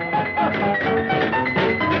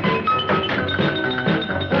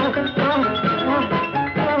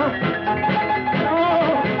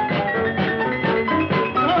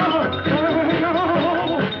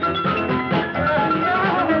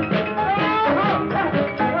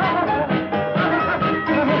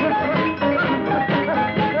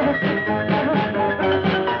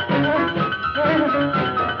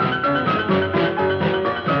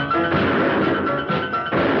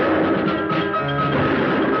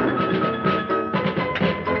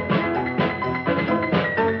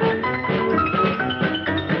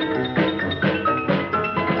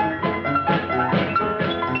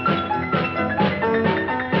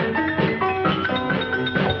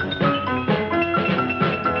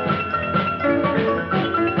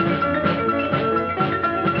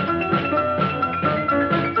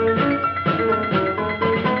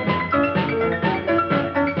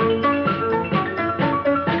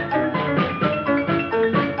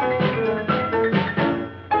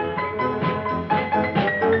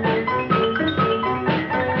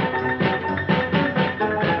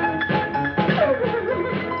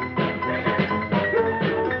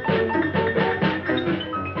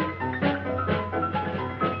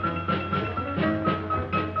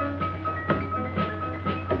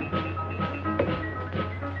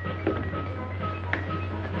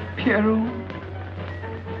 Pierrot.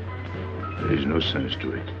 There's no sense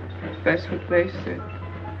to it. That's what they said.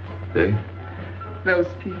 They? Those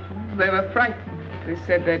people. They were frightened. They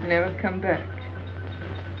said they'd never come back.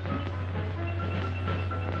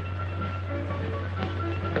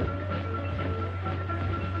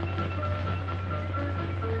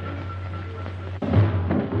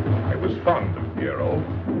 I was fond of Pierrot.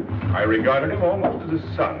 I regarded him almost as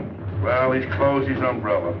a son. Well, he's closed his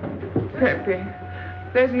umbrella. Pepe,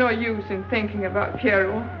 there's no use in thinking about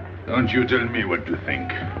Pierrot. Don't you tell me what to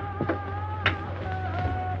think.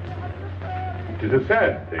 It is a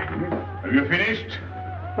sad thing. Have you finished?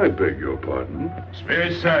 I beg your pardon. It's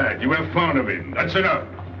very sad. You were fond of him. That's enough.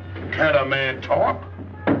 Can't a man talk?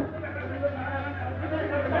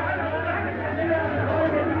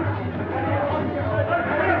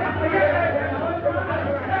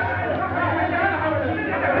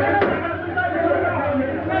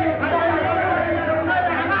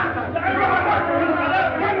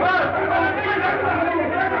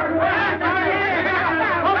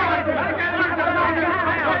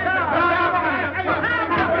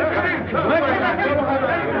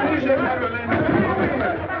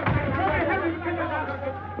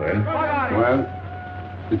 Well,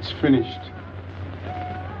 it's finished.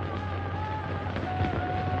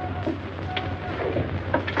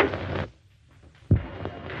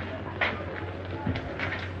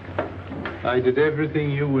 I did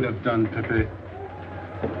everything you would have done, Pepe.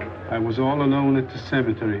 I was all alone at the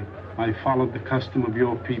cemetery. I followed the custom of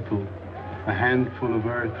your people. A handful of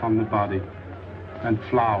earth on the body and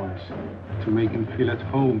flowers to make him feel at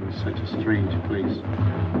home in such a strange place.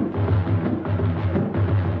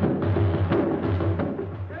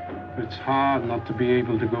 It's hard not to be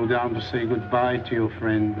able to go down to say goodbye to your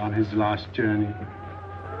friend on his last journey.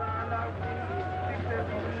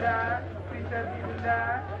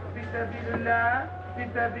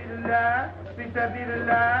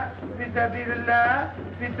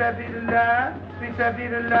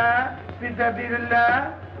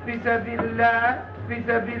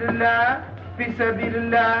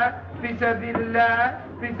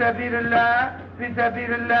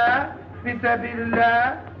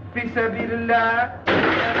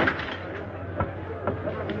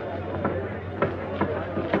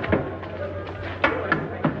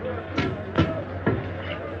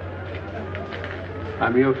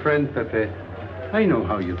 I'm your friend, Pepe. I know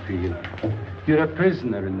how you feel. You're a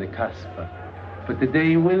prisoner in the Casbah. But the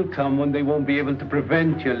day will come when they won't be able to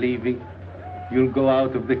prevent your leaving. You'll go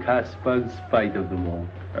out of the Casbah in spite of them all.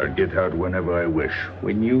 I'll get out whenever I wish.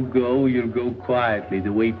 When you go, you'll go quietly,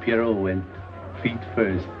 the way Pierrot went. Feet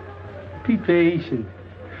first. Be patient.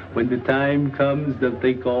 When the time comes, they'll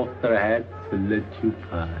take off their hats and let you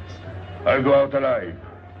pass. I'll go out alive.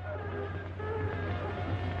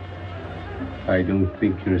 I don't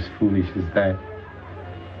think you're as foolish as that.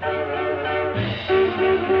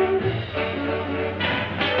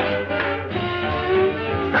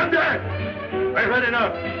 Stand there! I've had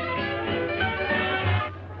enough.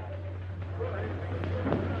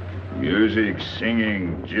 Music,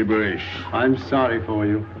 singing, gibberish. I'm sorry for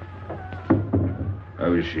you.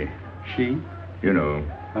 How is she? She? You know.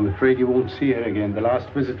 I'm afraid you won't see her again. The last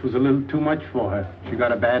visit was a little too much for her. She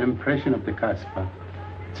got a bad impression of the Casbah.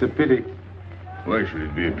 It's a pity. Why should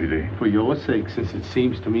it be a pity? For your sake, since it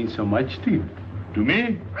seems to mean so much to you. To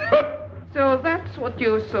me? So that's what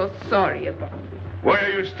you're so sorry about. Why are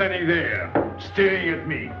you standing there, staring at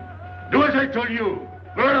me? Do as I told you.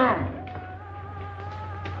 Go on.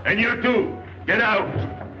 And you too, get out.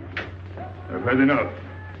 I've had enough.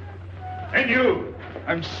 And you,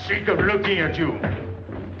 I'm sick of looking at you.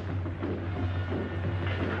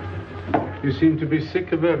 You seem to be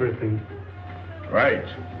sick of everything. Right.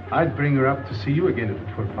 I'd bring her up to see you again if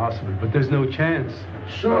it were possible, but there's no chance.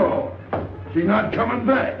 So, she's not coming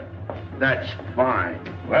back? That's fine.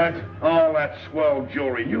 What? All that swell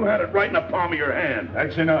jewelry, you had it right in the palm of your hand.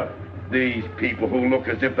 That's enough. These people who look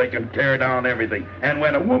as if they can tear down everything. And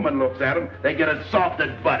when a woman looks at them, they get as soft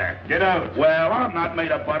as butter. Get out. Well, I'm not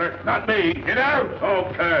made of butter. Not me. Get out.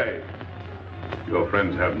 Okay. Your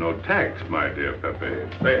friends have no tact, my dear Pepe.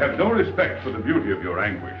 They have no respect for the beauty of your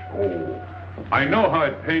anguish. Oh, I know how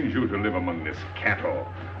it pains you to live among this cattle.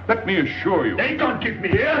 Let me assure you... They don't keep me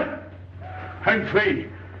here. I'm free.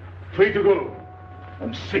 Free to go.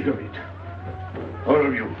 I'm sick of it. All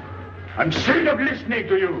of you. I'm sick of listening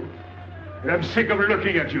to you. And I'm sick of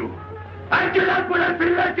looking at you. I get out when I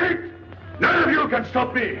feel like it. None of you can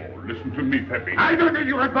stop me. Oh, listen to me, Pepe. I don't need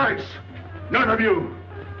your advice. None of you.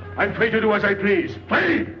 I'm free to do as I please.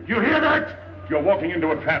 Free! You hear that? You're walking into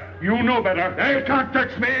a trap. You know better. You can't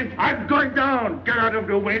touch me. I'm going down. Get out of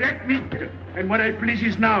the way. Let me. And when I please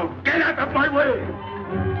is now. Get out of my way.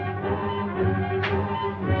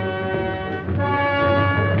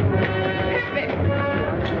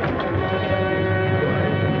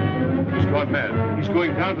 He's gone mad. He's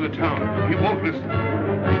going down to the town. He won't listen.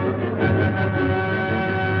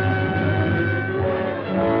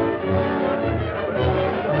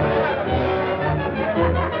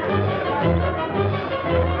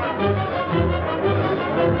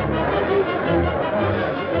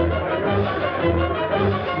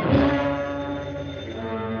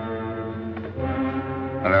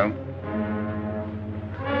 Hello?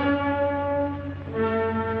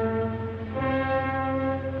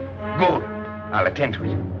 Good. I'll attend to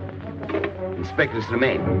it. Inspector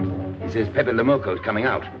Slemaine. He says Pepe le Moko is coming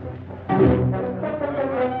out.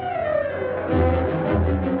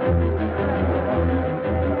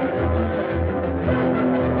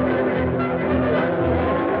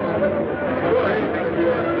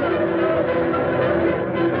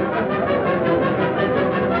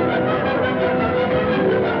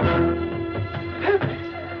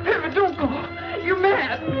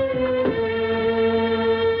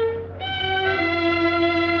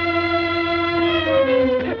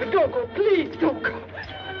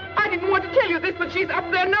 She's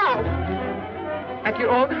up there now. At your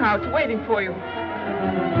own house, waiting for you.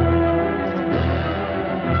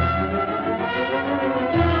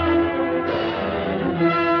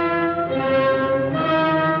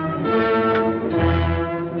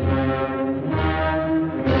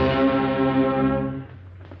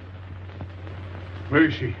 Where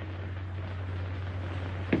is she?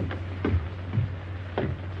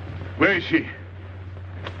 Where is she?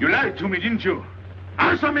 You lied to me, didn't you?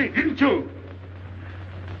 Answer me, didn't you?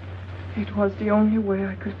 It was the only way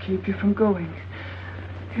I could keep you from going.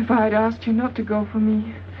 If I had asked you not to go for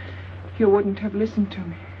me, you wouldn't have listened to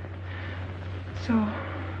me. So...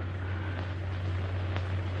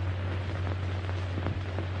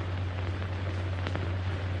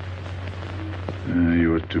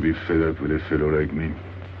 You ought to be fed up with a fellow like me.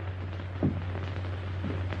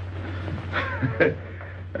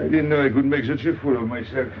 I didn't know I could make such a fool of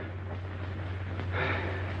myself.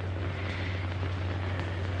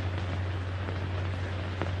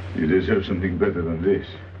 You deserve something better than this.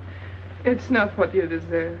 It's not what you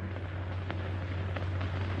deserve.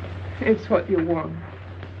 It's what you want.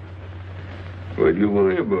 Why do you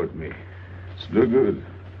worry about me? It's no good.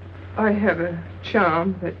 I have a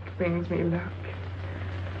charm that brings me luck.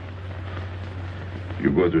 You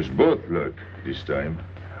brought us both luck this time.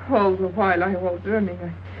 All the while I was running,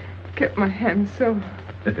 I kept my hand so...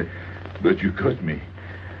 But you caught me.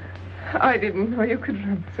 I didn't know you could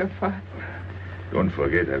run so fast. Don't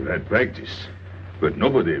forget, I've had practice. But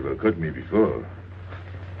nobody ever caught me before.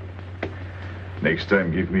 Next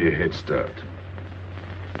time, give me a head start.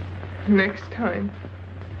 Next time?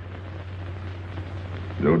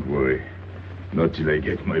 Don't worry. Not till I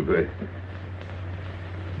get my breath.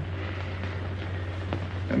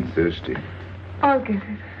 I'm thirsty. I'll get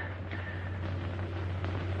it.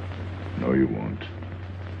 No, you won't.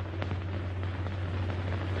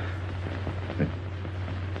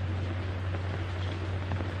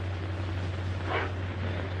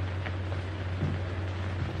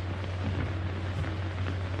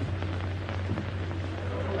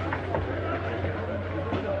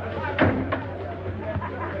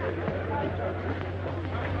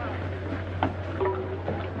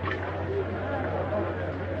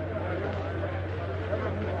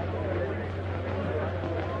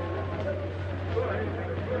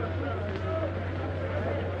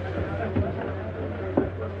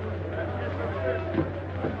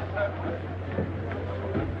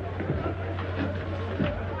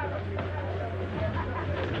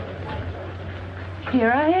 Here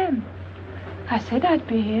I am. I said I'd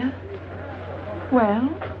be here. Well,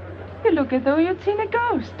 you look as though you'd seen a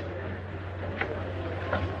ghost.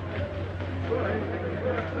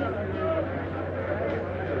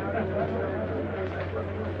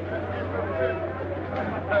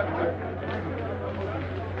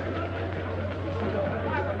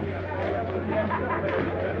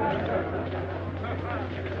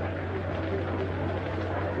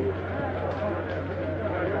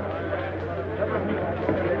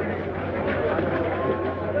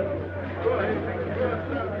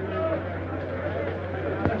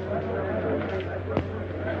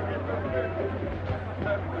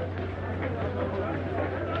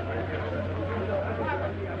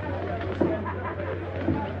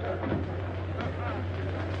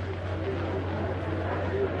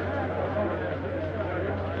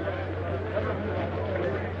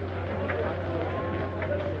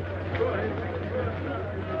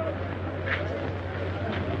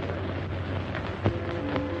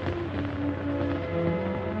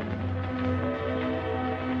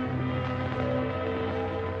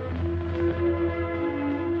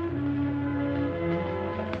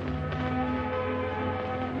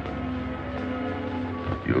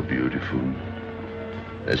 You're beautiful.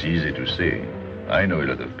 That's easy to say. I know a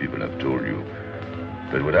lot of people have told you.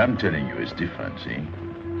 But what I'm telling you is different, see?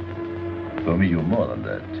 For me, you're more than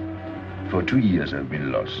that. For 2 years, I've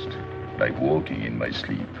been lost, like walking in my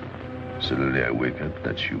sleep. Suddenly, I wake up,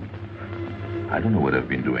 that's you. I don't know what I've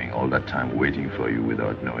been doing all that time waiting for you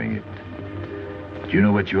without knowing it. Do you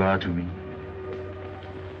know what you are to me?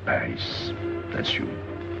 Paris. That's you.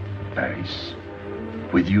 Paris.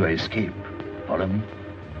 With you, I escape. Follow me?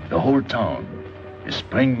 The whole town. A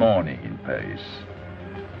spring morning in Paris.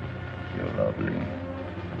 You're lovely.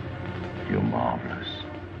 You're marvelous.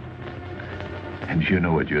 And you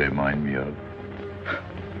know what you remind me of?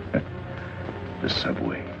 The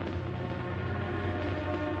subway.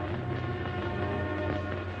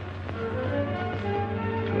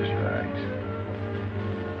 Close your eyes.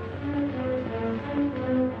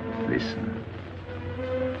 Listen.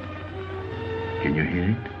 Can you hear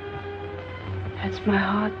it? That's my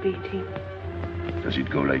heart beating. Does it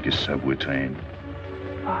go like a subway train?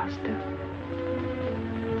 Faster.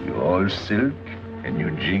 You're all silk, and you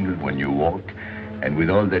jingle when you walk, and with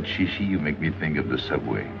all that shishi, you make me think of the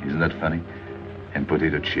subway. Isn't that funny? And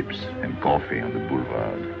potato chips and coffee on the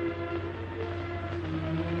boulevard.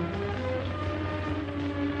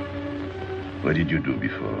 What did you do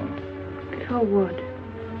before? For what?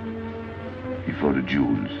 Before the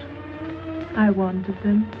jewels. I wanted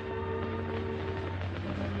them.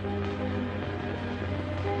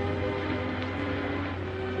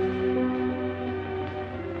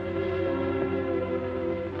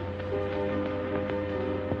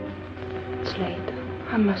 It's late.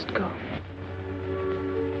 I must go.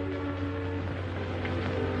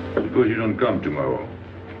 Suppose you don't come tomorrow.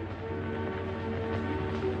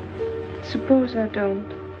 Suppose I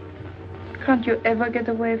don't. Can't you ever get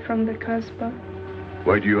away from the Casbah?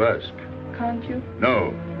 Why do you ask? Can't you? No.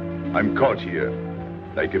 I'm caught here,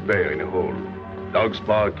 like a bear in a hole. Dogs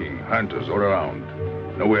barking, hunters all around.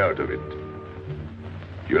 No way out of it.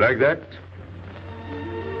 You like that?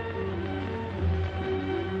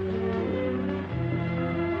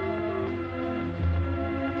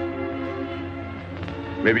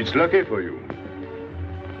 Maybe it's lucky for you.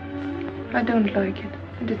 I don't like it,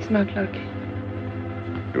 and it's not lucky.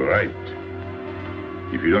 You're right.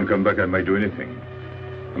 If you don't come back, I might do anything.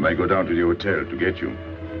 I might go down to the hotel to get you.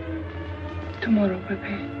 Tomorrow,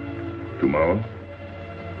 Pepe. Tomorrow?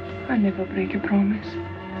 I never break a promise.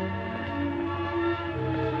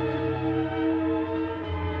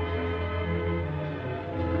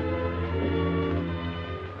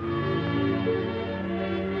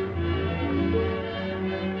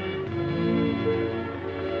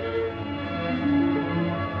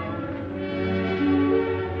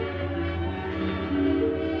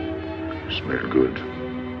 Smell good.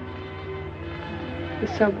 The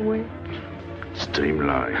subway.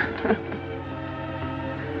 Streamlined.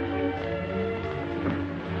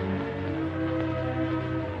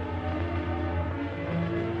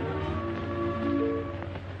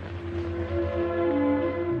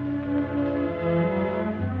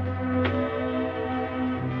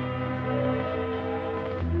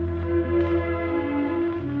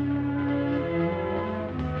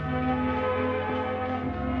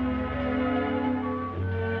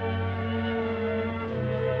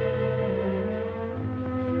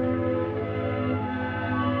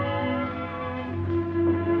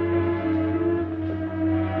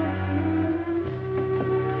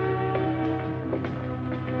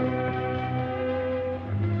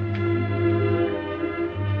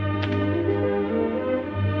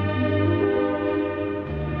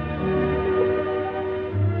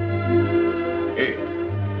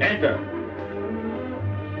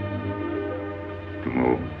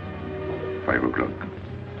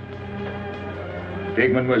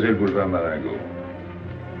 Take Mademoiselle Boulevard Marengo.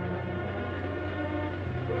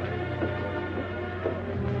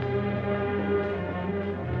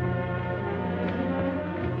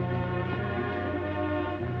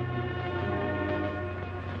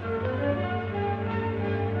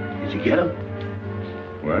 Did you get him?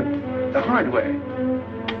 What? The hard way.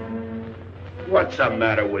 What's the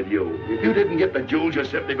matter with you? If you didn't get the jewels, you've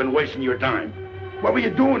simply been wasting your time. What were you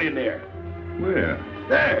doing in there? Where?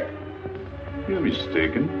 There. You're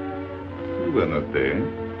mistaken. We were not there.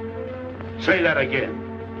 Say that again.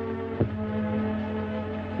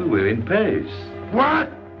 We were in Paris. What?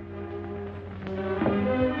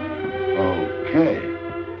 Okay.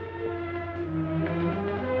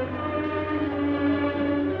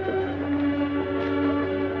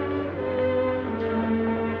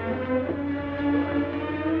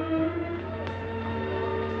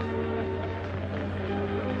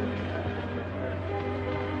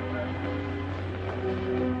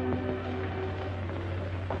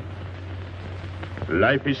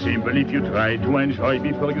 Life is simple if you try to enjoy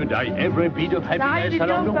before you die every bit of happiness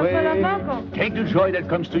along the way. Take the joy that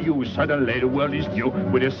comes to you. Suddenly the world is new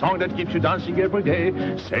with a song that keeps you dancing every day.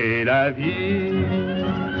 C'est la vie.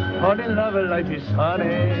 Fall in love, life is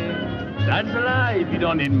honey. That's life, you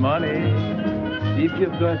don't need money. If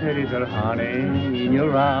you've got a little honey in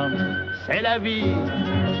your arms, c'est la vie.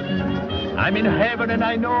 I'm in heaven and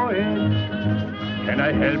I know it. Can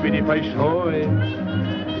I help it if I show it?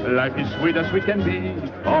 Life is sweet as sweet can be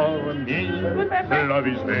for me. Love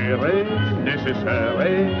is very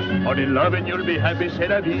necessary. Fall in love and you'll be happy, c'est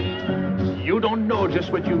la vie. You don't know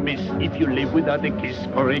just what you miss if you live without a kiss.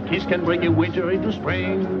 For a kiss can bring a winter into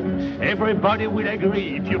spring. Everybody will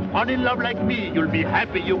agree. If you fall in love like me, you'll be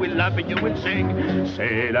happy, you will laugh and you will sing.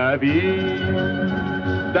 C'est la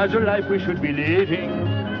vie. That's the life we should be living.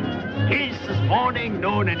 Kisses morning,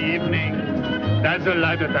 noon and evening. That's the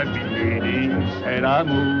life that I've been leading. C'est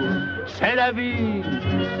l'amour, c'est la vie.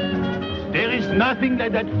 There is nothing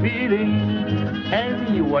like that feeling. Tell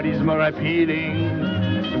me what is more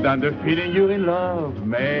appealing than the feeling you're in love,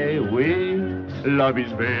 may we? Love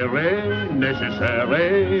is very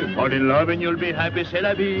necessary. Fall in love and you'll be happy, c'est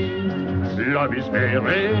la vie. Love is very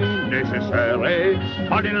necessary.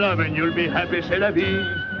 Fall in love and you'll be happy, c'est la vie.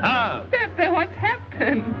 Ah, Pepe, what's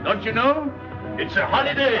happened? don't you know? It's a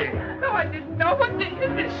holiday. No, I didn't know. What day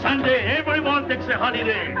is it? Sunday. Everyone takes a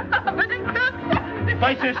holiday. But it's not Sunday. If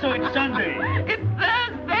I say so, it's Sunday. It's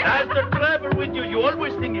Thursday. That's the trouble with you. You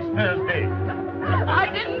always think it's Thursday. I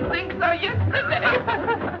didn't think so yesterday.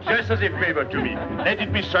 Just as a favor to me, let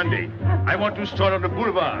it be Sunday. I want to stroll on the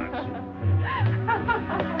boulevards.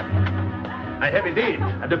 I have a date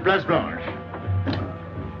at the Place Blanche.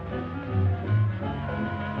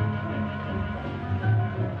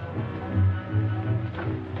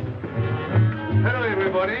 Hello,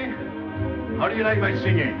 everybody. How do you like my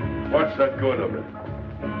singing? What's that good of it?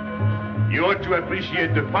 You ought to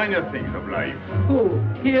appreciate the finer things of life. Who?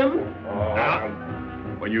 Him? Ah,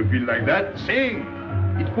 when you feel like that, sing.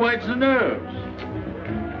 It quiets the nerves.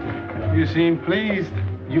 You seem pleased.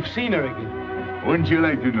 You've seen her again. Wouldn't you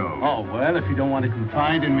like to know? Oh, well, if you don't want to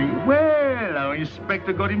confide in me. Well, our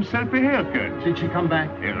inspector got himself a haircut. Did she come back?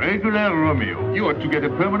 A regular Romeo. You ought to get a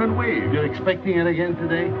permanent wave. You're expecting it again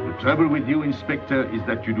today? The trouble with you, Inspector, is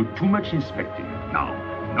that you do too much inspecting. Now,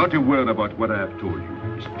 not a word about what I have told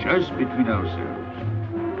you. It's just between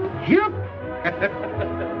ourselves. Yep.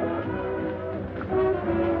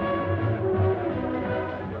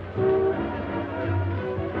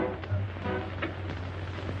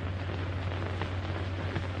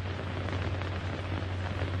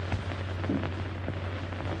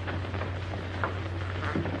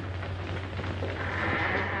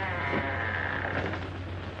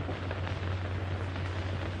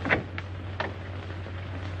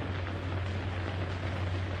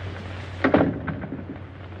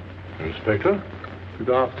 Inspector, good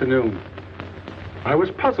afternoon. I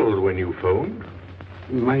was puzzled when you phoned.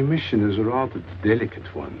 My mission is a rather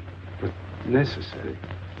delicate one, but necessary.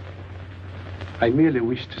 I merely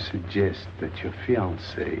wish to suggest that your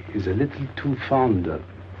fiancé is a little too fond of,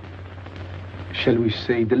 shall we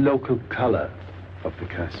say, the local color of the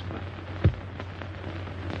Casbah.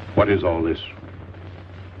 What is all this?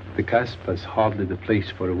 The Casbah is hardly the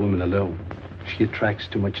place for a woman alone. She attracts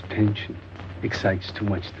too much attention, excites too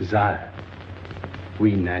much desire.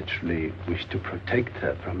 We naturally wish to protect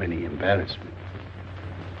her from any embarrassment.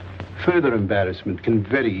 Further embarrassment can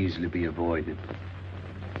very easily be avoided.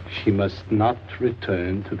 She must not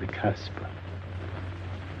return to the Casbah.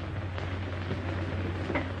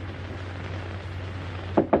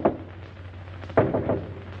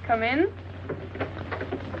 Come in.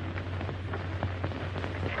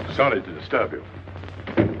 Sorry to disturb you.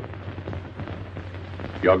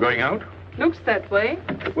 You're going out? Looks that way.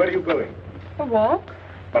 Where are you going? A walk.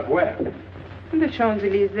 But where? In the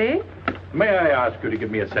Champs-Élysées. May I ask you to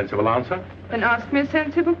give me a sensible answer? Then ask me a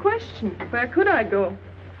sensible question. Where could I go?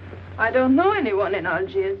 I don't know anyone in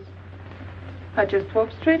Algiers. I just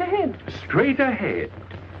walk straight ahead. Straight ahead.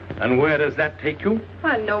 And where does that take you?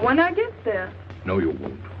 I'll know when I get there. No, you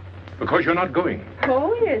won't. Because you're not going.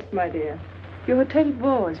 Oh, yes, my dear. Your hotel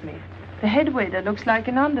bores me. The head waiter looks like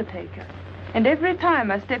an undertaker. And every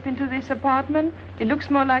time I step into this apartment, it looks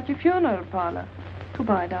more like a funeral parlor.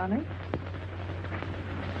 Goodbye, darling.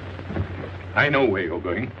 I know where you're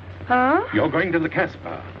going. Huh? You're going to the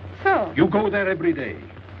Casbah. So? You go there every day.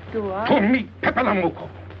 Do I? To meet Pepe le Moko.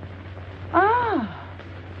 Ah.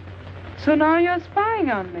 So now you're spying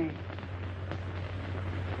on me.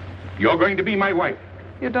 You're going to be my wife.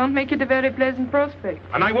 You don't make it a very pleasant prospect.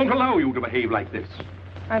 And I won't allow you to behave like this.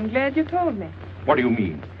 I'm glad you told me. What do you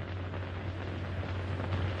mean?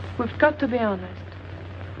 We've got to be honest.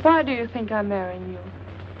 Why do you think I'm marrying you?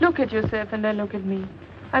 Look at yourself and then look at me.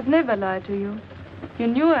 I've never lied to you. You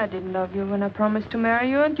knew I didn't love you when I promised to marry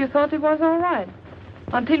you, and you thought it was all right.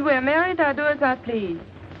 Until we're married, I do as I please.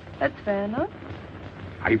 That's fair enough.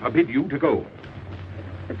 I forbid you to go.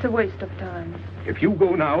 It's a waste of time. If you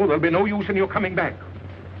go now, there'll be no use in your coming back.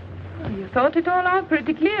 Well, you thought it all out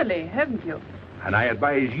pretty clearly, haven't you? And I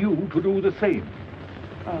advise you to do the same.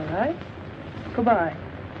 All right. Goodbye.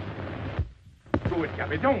 Do it,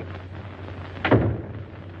 Gabby, don't.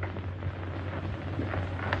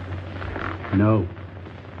 No.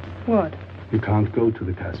 What? You can't go to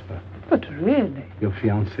the Casbah. But really? Your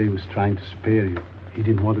fiancé was trying to spare you. He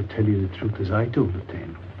didn't want to tell you the truth as I told it to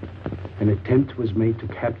him. An attempt was made to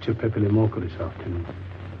capture Pepe le Moko this afternoon.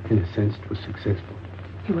 In a sense, it was successful.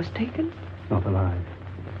 He was taken? Not alive.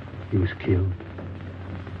 He was killed.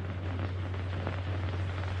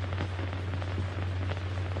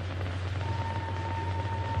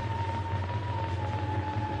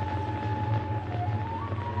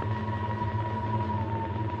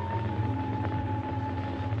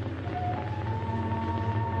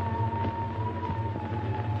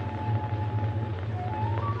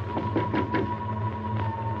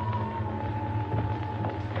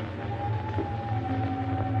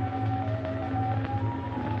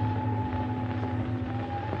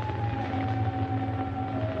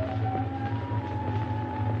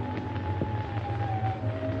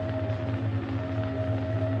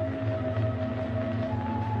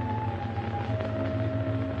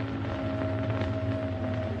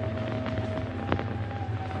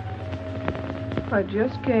 I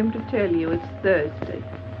just came to tell you it's Thursday.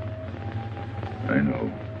 I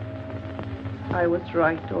know. I was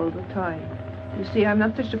right all the time. You see, I'm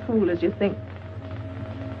not such a fool as you think.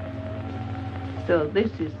 So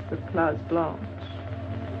this is the Place Blanche.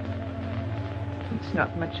 It's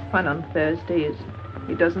not much fun on Thursday, is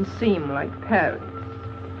it? It doesn't seem like Paris.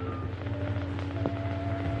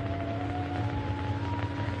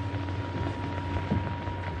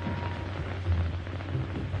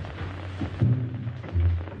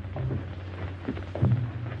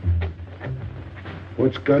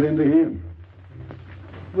 What's got into him?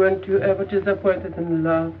 Weren't you ever disappointed in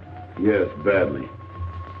love? Yes, badly.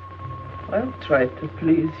 I'll try to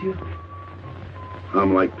please you.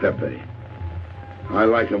 I'm like Pepe. I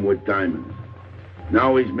like him with diamonds.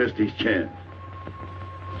 Now he's missed his chance.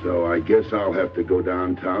 So I guess I'll have to go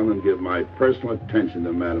downtown and give my personal attention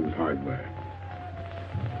to Madame's hardware.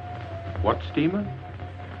 What steamer?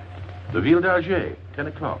 The Ville d'Alger, 10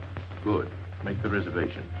 o'clock. Good. Make the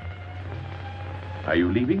reservation. Are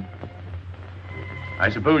you leaving? I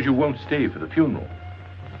suppose you won't stay for the funeral.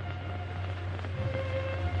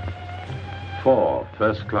 4,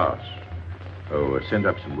 first class. Oh, send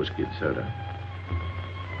up some whiskey and soda.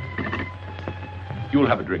 You'll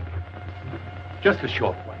have a drink. Just a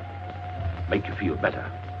short one. Make you feel better.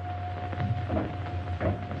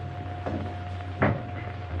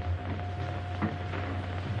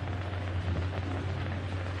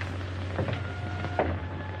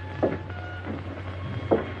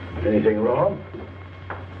 Anything wrong?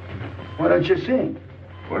 Why don't you sing?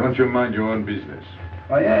 Why don't you mind your own business?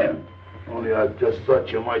 I am. Only I just thought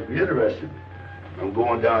you might be interested. I'm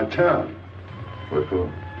going downtown. What for?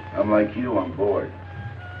 I'm like you, I'm bored.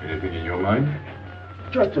 Anything in your mind?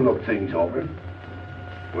 Just to look things over.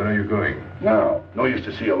 When are you going? Now. No use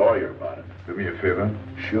to see a lawyer about it. Do me a favor.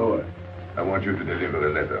 Sure. I want you to deliver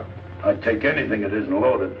a letter. I'd take anything that isn't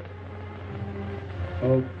loaded.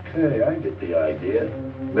 Okay, I get the idea.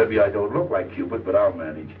 Maybe I don't look like Cupid, but I'll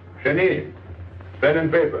manage. Hedy, pen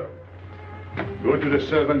and paper. Go to the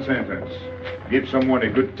servants' entrance. Give someone a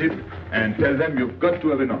good tip and tell them you've got to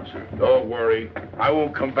have an answer. Don't worry. I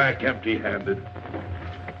won't come back empty-handed.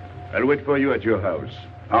 I'll wait for you at your house.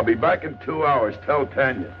 I'll be back in 2 hours. Tell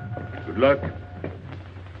Tanya. Good luck.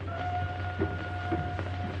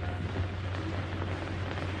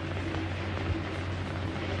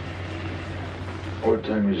 What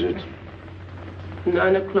time is it?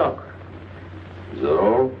 9 o'clock. Is that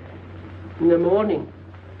all? In the morning.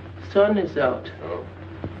 Sun is out. Oh.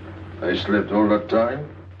 I slept all that time?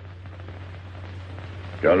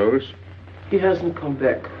 Carlos? He hasn't come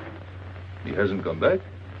back. He hasn't come back?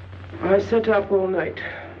 I sat up all night.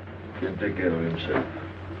 Can take care of himself.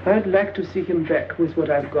 I'd like to see him back with what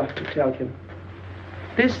I've got to tell him.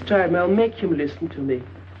 This time I'll make him listen to me.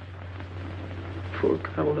 Poor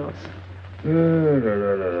Carlos.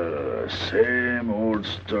 Same old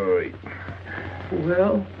story.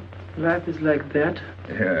 Well, life is like that.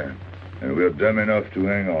 Yeah, and we're dumb enough to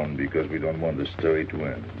hang on because we don't want the story to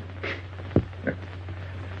end.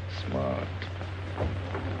 Smart.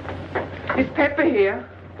 Is Pepe here?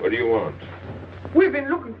 What do you want? We've been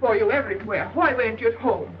looking for you everywhere. Why weren't you at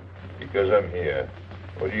home? Because I'm here.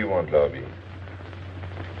 What do you want, Lobby?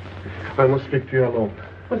 I must speak to you alone.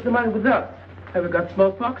 What's the matter with us? Have we got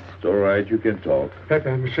smallpox? It's all right, you can talk. Pepe,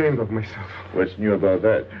 I'm ashamed of myself. What's new about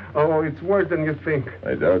that? Oh, it's worse than you think.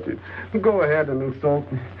 I doubt it. Go ahead and insult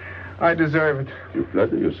me. I deserve it. You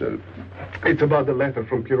flatter yourself. It's about the letter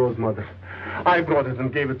from Pierrot's mother. I brought it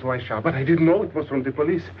and gave it to Aisha, but I didn't know it was from the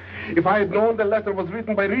police. If I had known the letter was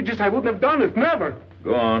written by Regis, I wouldn't have done it. Never.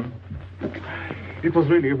 Go on. It was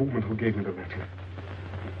really a woman who gave me the letter.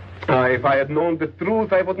 If I had known the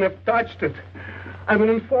truth, I wouldn't have touched it. I'm an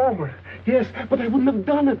informer. Yes, but I wouldn't have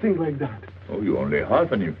done a thing like that. Oh, you're only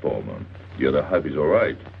half an informer. The other half is all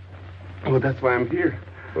right. Oh, that's why I'm here.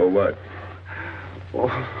 For what? Oh,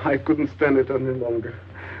 I couldn't stand it any longer.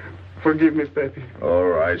 Forgive me, Pepe. All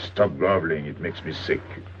right, stop groveling. It makes me sick.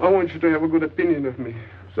 I want you to have a good opinion of me.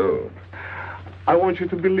 So? I want you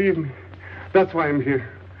to believe me. That's why I'm here.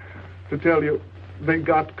 To tell you, they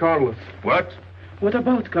got Carlos. What? What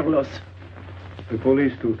about Carlos? The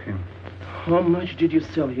police took him. How much did you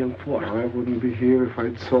sell him for? I wouldn't be here if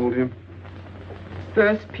I'd sold him.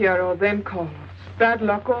 First Pierrot, then Carlos. Bad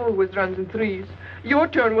luck always runs in threes. Your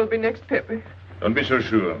turn will be next, Pepe. Don't be so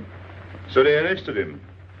sure. So they arrested him.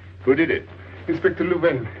 Who did it? Inspector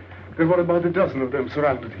Louvain. There were about a dozen of them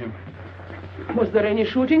surrounded him. Was there any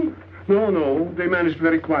shooting? No. They managed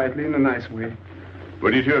very quietly in a nice way.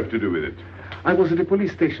 What did you have to do with it? I was at the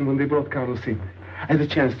police station when they brought Carlos in. I had a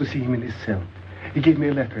chance to see him in his cell. He gave me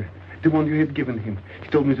a letter. The one you had given him. He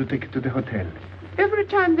told me to take it to the hotel. Every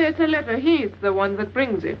time there's a letter, he's the one that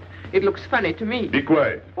brings it. It looks funny to me. Be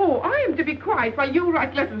quiet. Oh, I am to be quiet while you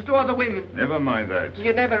write letters to other women. Never mind that.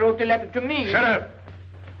 You never wrote a letter to me. Shut up!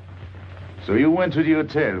 So you went to the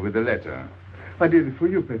hotel with the letter. I did it for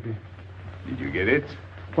you, Pepe. Did you get it?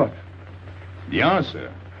 What? The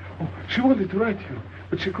answer. Oh, she wanted to write you,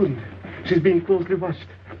 but she couldn't. She's being closely watched,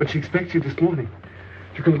 but she expects you this morning.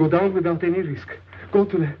 You can go down without any risk. Go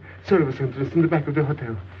to the service entrance in the back of the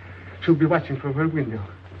hotel. She'll be watching from her window.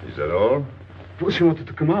 Is that all? Well, she wanted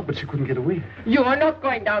to come out, but she couldn't get away. You are not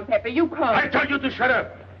going down, Pepe. You can't. I told you to shut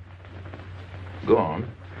up. Go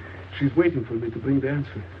on. She's waiting for me to bring the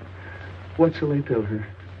answer. What shall I tell her?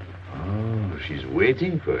 Oh, she's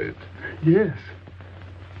waiting for it. Yes.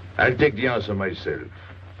 I'll take the answer myself.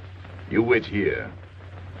 You wait here.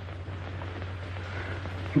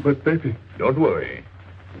 But, Pepe... Don't worry.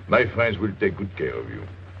 My friends will take good care of you.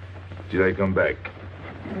 Till I come back.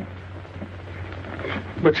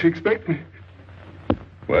 But she expects me.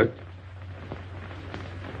 What?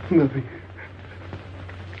 Nothing.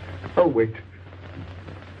 I'll wait.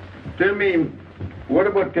 Tell me, what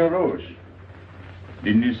about Carlos?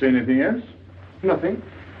 Didn't he say anything else? Nothing.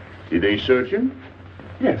 Did they search him?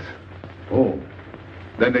 Yes. Oh.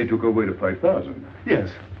 Then they took away the 5,000. Yes.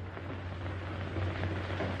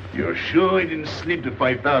 You're sure he didn't slip the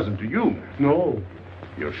 5,000 to you? No.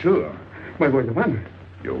 You're sure? My word of honor.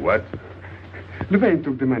 Your what? Louvain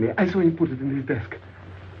took the money. I saw him put it in his desk.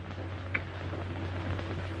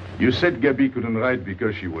 You said Gabby couldn't write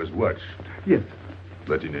because she was watched. Yes.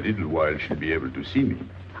 But in a little while, she'll be able to see me.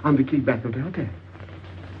 On the key back of the hotel.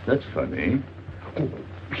 That's funny. Oh,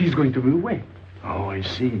 he's going to be away. Oh, I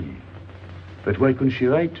see. But why couldn't she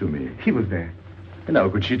write to me? He was there. And how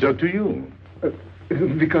could she talk to you?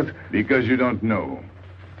 Because... Because you don't know.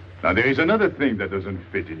 Now, there is another thing that doesn't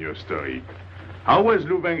fit in your story. How was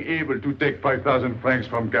Louvain able to take 5,000 francs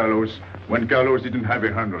from Carlos when Carlos didn't have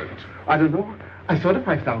 100? I don't know. I saw the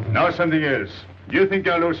 5,000. Now something else. Do you think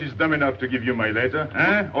Carlos is dumb enough to give you my letter?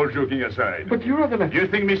 All joking aside. But you wrote the letter. You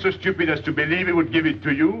think me so stupid as to believe he would give it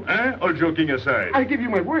to you? All joking aside. I give you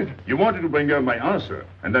my word. You wanted to bring her my answer,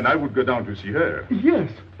 and then I would go down to see her.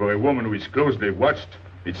 Yes. For a woman who is closely watched,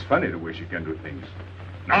 it's funny the way she can do things.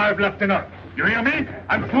 Now I've left enough. You hear me?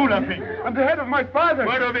 I'm through laughing. I'm the head of my father.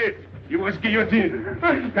 What of it? He was guillotined.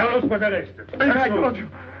 Carlos was arrested. I told you.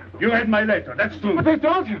 You read my letter, that's true. But I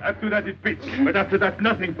told you. After that it fits, but after that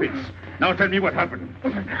nothing fits. Now tell me what happened.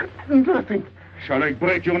 Nothing. Shall I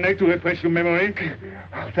break your neck to refresh your memory?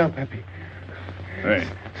 I'll tell Pepe. Hey.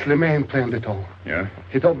 Slimane planned it all. Yeah?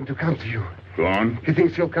 He told me to come to you. Go on. He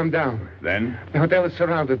thinks you'll come down. Then? The hotel is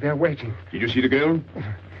surrounded. They're waiting. Did you see the girl?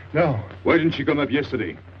 No. Why didn't she come up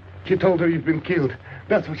yesterday? She told her you've been killed.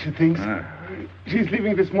 That's what she thinks. She's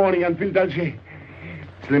leaving this morning on Ville d'Alger.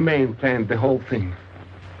 Slimane planned the whole thing.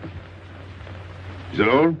 Is that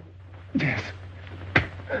all? Yes.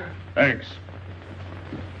 Thanks.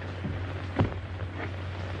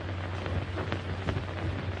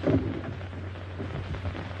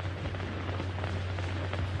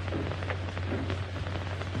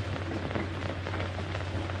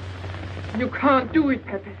 You can't do it,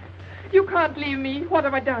 Pepe. You can't leave me. What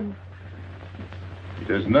have I done? It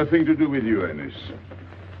has nothing to do with you, Ines.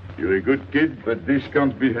 You're a good kid, but this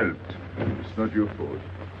can't be helped. It's not your fault.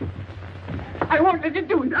 I won't let you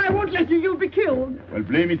do it. I won't let you. You'll be killed. Well,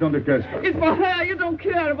 blame it on the Casbah. It's for her. You don't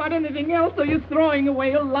care about anything else, so you're throwing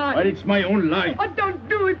away your life. Well, it's my own life. Oh, don't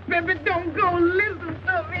do it, Pepe. Don't go. Listen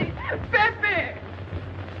to me. Pepe!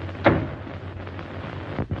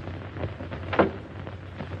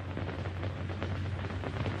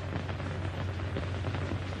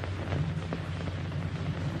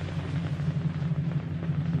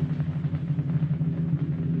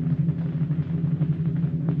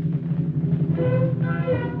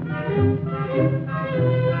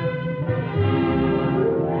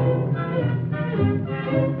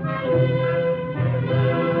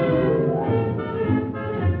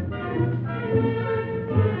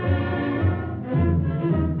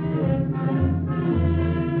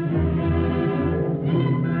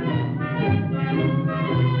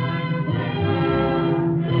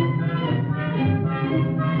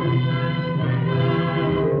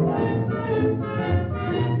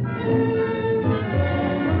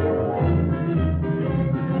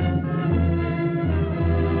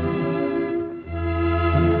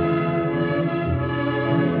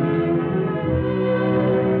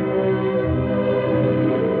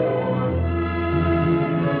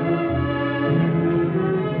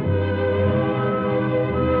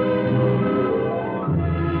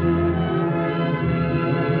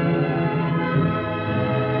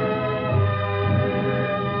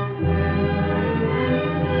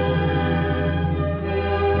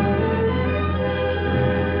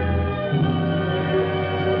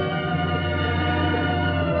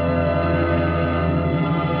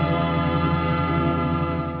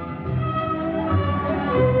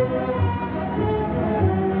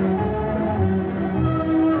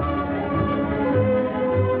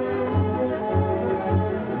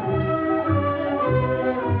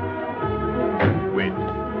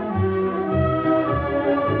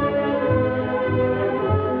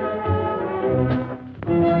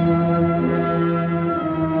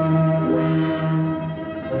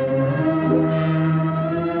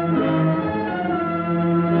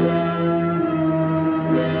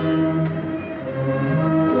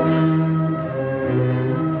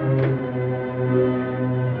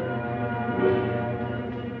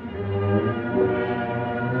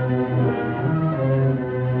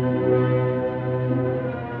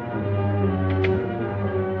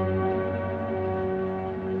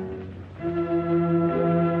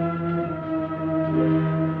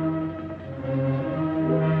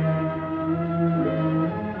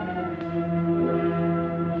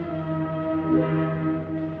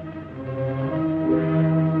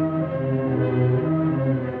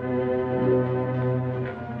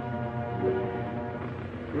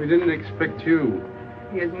 didn't expect you.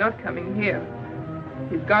 He is not coming here.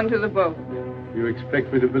 He's gone to the boat. You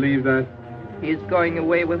expect me to believe that? He is going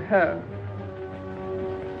away with her.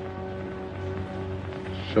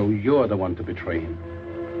 So you're the one to betray him.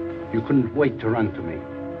 You couldn't wait to run to me.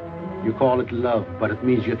 You call it love, but it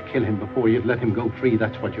means you'd kill him before you'd let him go free.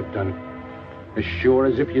 That's what you've done. As sure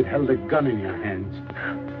as if you'd held a gun in your hands.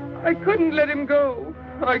 I couldn't let him go.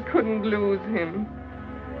 I couldn't lose him.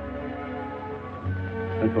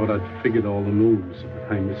 I thought I'd figured all the moves,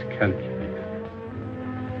 but I miscalculated.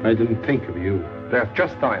 I didn't think of you. There's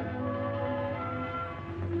just time.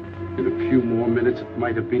 In a few more minutes, it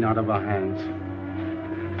might have been out of our hands.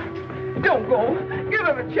 Don't go. Give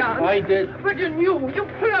him a chance. I did. But you knew. You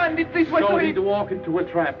planned it this way. So he'd walk into a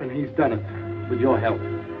trap, and he's done it. With your help.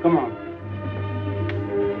 Come on.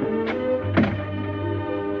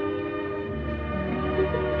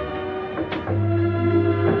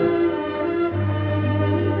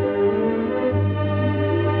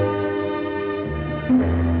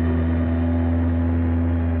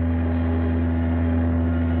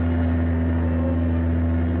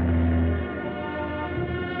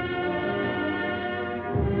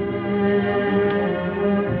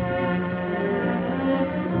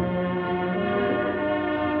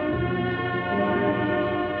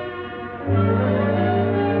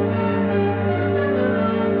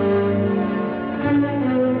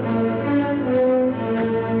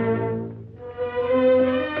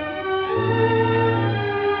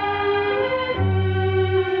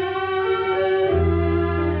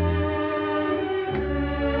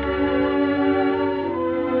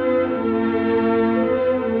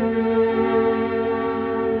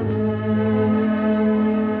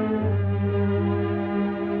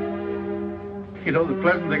 You know, the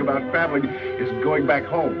pleasant thing about traveling is going back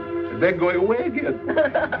home and then going away again.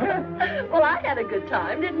 Well, I had a good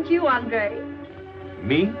time, didn't you, Andre?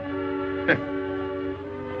 Me?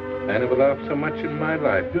 I never laughed so much in my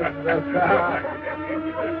life.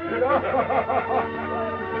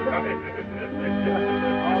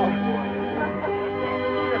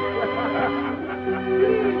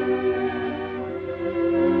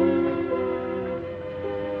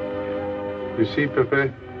 You see,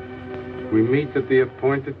 Pepe, we meet at the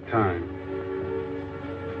appointed time.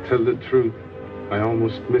 To tell the truth, I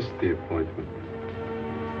almost missed the appointment.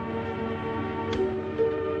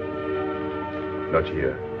 Not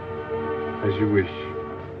here. As you wish.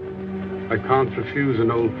 I can't refuse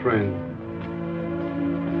an old friend.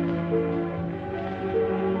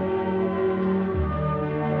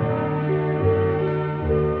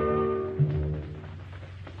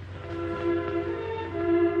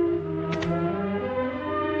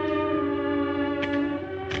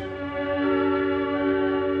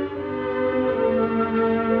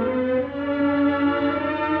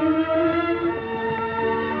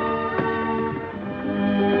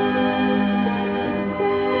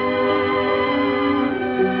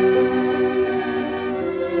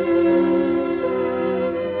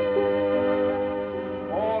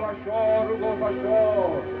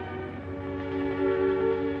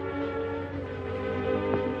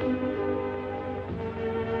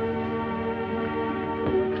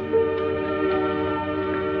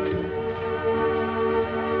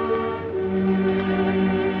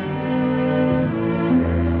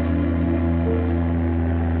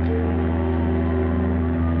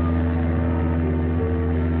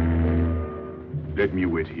 Let me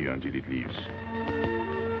wait here until it leaves.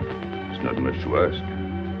 It's not much to ask.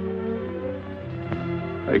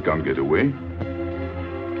 I can't get away.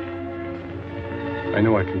 I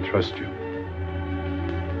know I can trust you.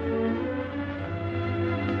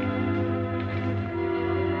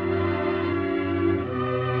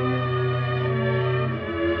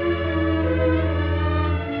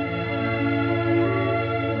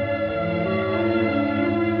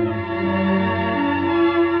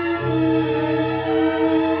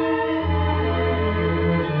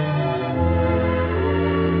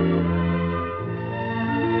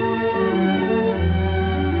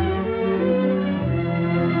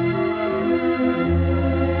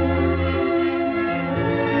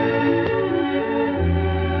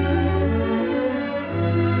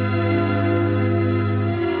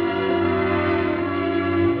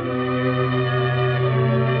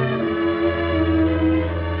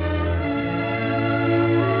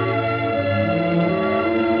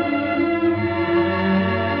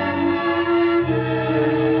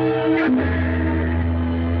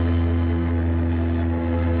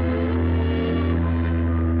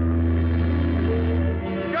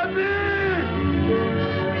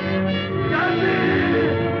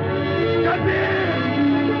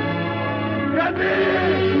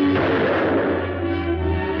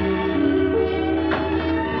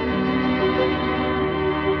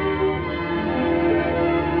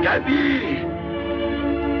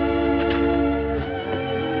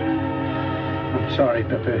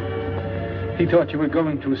 Pepe. He thought you were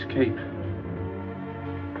going to escape.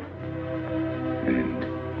 And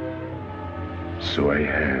so I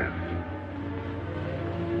have,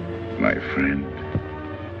 my friend.